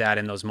hear that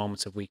in those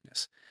moments of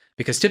weakness.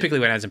 Because typically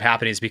what ends up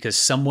happening is because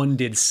someone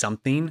did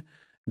something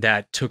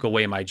that took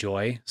away my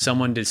joy.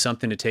 Someone did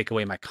something to take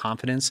away my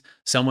confidence.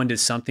 Someone did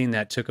something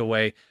that took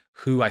away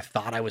who I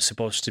thought I was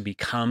supposed to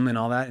become and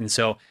all that. And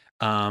so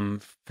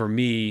for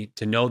me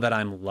to know that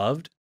I'm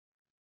loved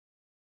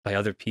by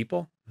other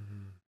people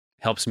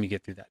helps me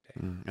get through that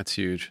day. That's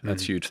huge.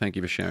 That's huge. Thank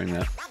you for sharing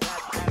that.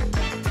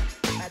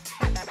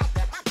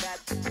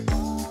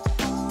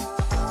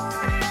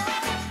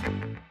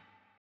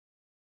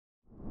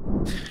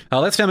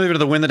 Let's now move into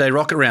the Win the Day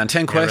Rocket Round.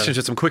 10 questions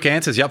with some quick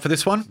answers. You up for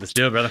this one? Let's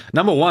do it, brother.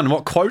 Number 1,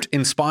 what quote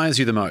inspires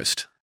you the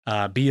most?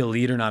 Be a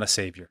leader, not a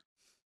savior.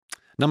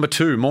 Number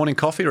 2, morning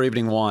coffee or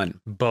evening wine?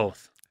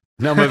 Both.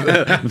 Number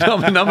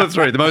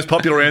 3, the most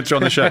popular answer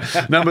on the show.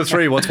 Number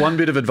 3, what's one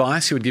bit of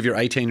advice you would give your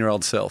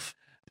 18-year-old self?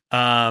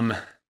 Don't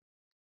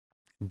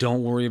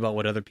worry about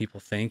what other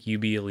people think. You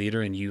be a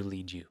leader and you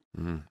lead you.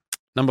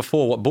 Number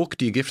 4, what book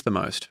do you gift the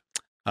most?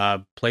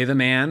 Play the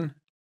Man,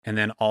 and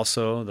then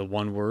also The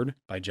One Word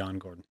by John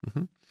Gordon.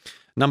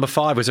 Number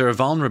 5, was there a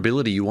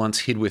vulnerability you once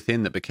hid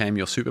within that became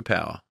your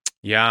superpower?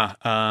 Yeah.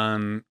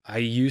 I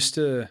used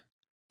to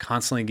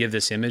constantly give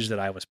this image that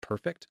I was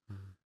perfect,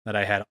 that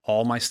I had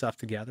all my stuff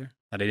together,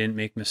 that I didn't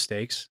make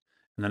mistakes,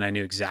 and then I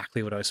knew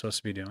exactly what I was supposed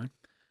to be doing.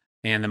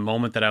 And the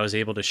moment that I was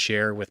able to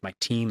share with my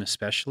team,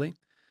 especially,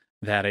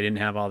 that I didn't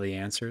have all the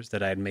answers,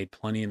 that I had made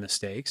plenty of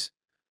mistakes,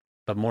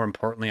 but more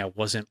importantly, I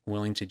wasn't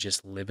willing to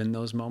just live in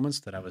those moments,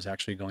 that I was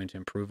actually going to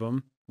improve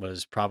them,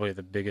 was probably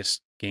the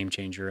biggest game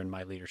changer in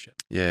my leadership.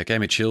 Yeah, it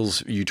gave me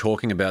chills you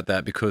talking about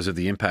that because of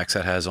the impacts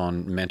that has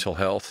on mental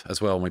health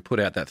as well. When we put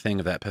out that thing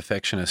of that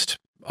perfectionist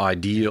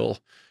ideal,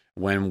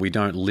 when we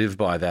don't live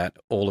by that,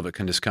 all of it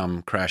can just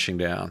come crashing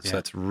down. So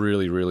that's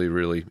really, really,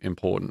 really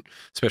important,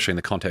 especially in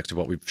the context of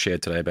what we've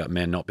shared today about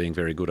men not being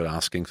very good at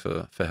asking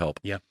for help.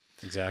 Yeah,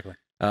 exactly.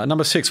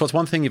 Number 6, what's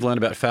one thing you've learned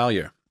about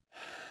failure?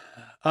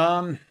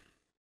 That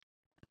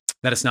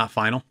it's not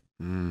final.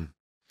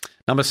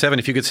 Number 7,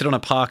 if you could sit on a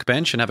park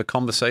bench and have a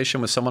conversation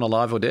with someone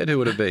alive or dead, who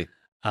would it be?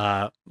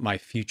 My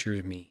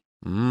future me.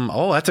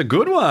 Oh, that's a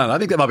good one. I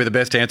think that might be the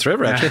best answer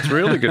ever, actually. It's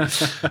really good.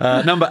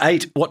 Number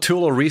 8, what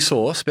tool or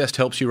resource best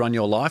helps you run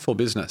your life or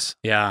business?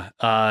 Yeah,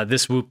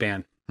 this Whoop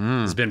band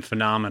has been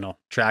phenomenal.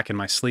 Tracking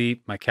my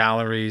sleep, my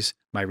calories,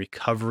 my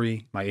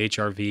recovery, my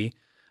HRV.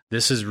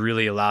 This has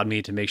really allowed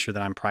me to make sure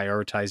that I'm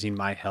prioritizing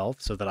my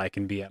health so that I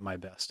can be at my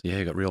best. Yeah,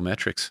 you got real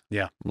metrics.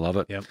 Yeah. Love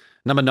it. Yep.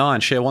 Number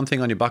 9, share one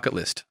thing on your bucket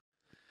list.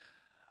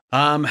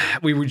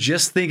 We were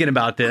just thinking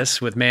about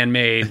this with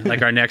Man-Made,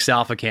 like our next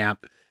alpha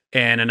camp.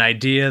 And an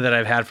idea that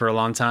I've had for a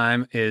long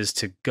time is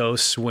to go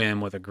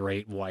swim with a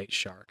great white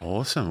shark.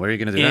 Awesome. Where are you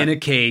going to do that? In a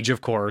cage, of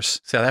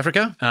course. South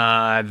Africa?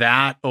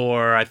 That,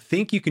 or I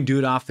think you can do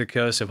it off the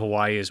coast of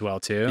Hawaii as well,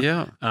 too.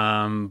 Yeah.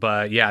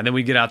 But yeah, then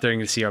we get out there and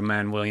you can see our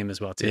man William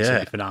as well, too. Yeah, so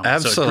it'd be phenomenal.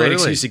 absolutely. So it's a great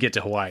excuse to get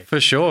to Hawaii. For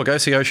sure. Go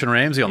see Ocean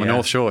Ramsey on the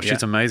North Shore.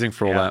 She's amazing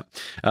for all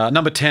that.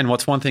 Number 10,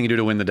 what's one thing you do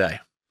to win the day?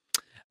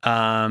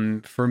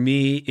 For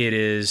me, it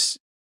is,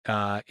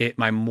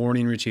 my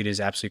morning routine is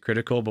absolutely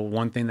critical, but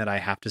one thing that I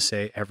have to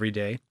say every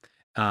day,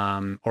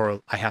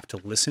 or I have to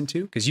listen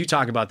to, because you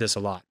talk about this a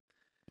lot,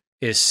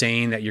 is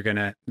saying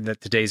that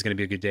that today's going to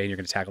be a good day and you're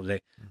going to tackle the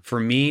day. For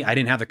me, I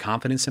didn't have the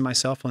confidence in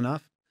myself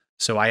enough,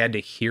 so I had to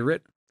hear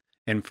it.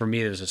 And for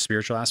me, there's a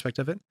spiritual aspect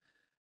of it,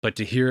 but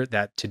to hear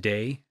that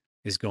today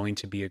is going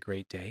to be a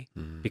great day,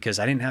 because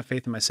I didn't have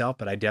faith in myself,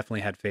 but I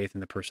definitely had faith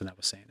in the person that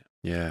was saying it.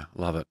 Yeah,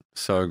 love it.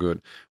 So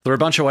good. There are a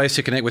bunch of ways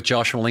to connect with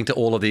Josh, and we'll link to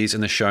all of these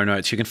in the show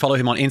notes. You can follow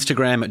him on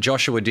Instagram at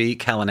Joshua D.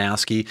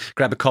 Kalinowski.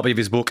 Grab a copy of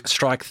his book,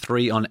 Strike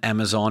 3 on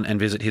Amazon, and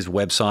visit his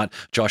website,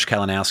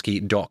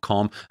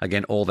 joshkalinowski.com.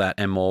 Again, all that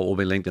and more will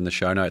be linked in the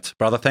show notes.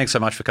 Brother, thanks so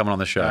much for coming on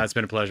the show. It's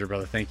been a pleasure,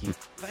 brother. Thank you.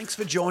 Thanks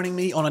for joining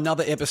me on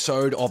another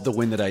episode of the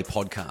Win the Day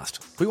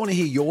podcast. We want to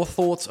hear your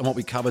thoughts on what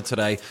we covered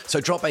today,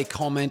 so drop a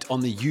comment on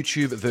the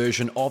YouTube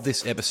version of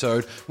this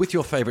episode with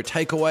your favorite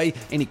takeaway,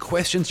 any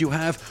questions you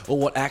have, or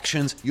what actions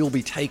you'll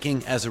be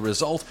taking as a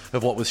result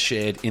of what was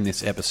shared in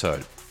this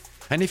episode.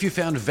 And if you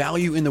found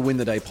value in the Win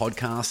the Day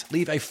podcast,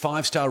 leave a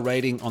 5-star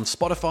rating on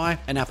Spotify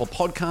and Apple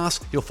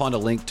Podcasts. You'll find a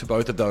link to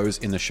both of those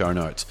in the show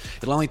notes.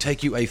 It'll only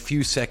take you a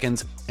few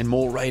seconds, and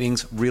more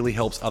ratings really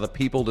helps other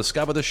people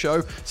discover the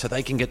show so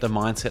they can get the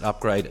mindset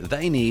upgrade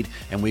they need,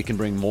 and we can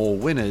bring more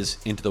winners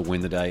into the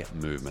Win the Day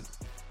movement.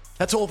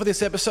 That's all for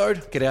this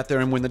episode. Get out there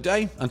and win the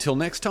day. Until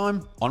next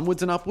time,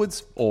 onwards and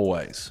upwards,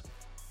 always.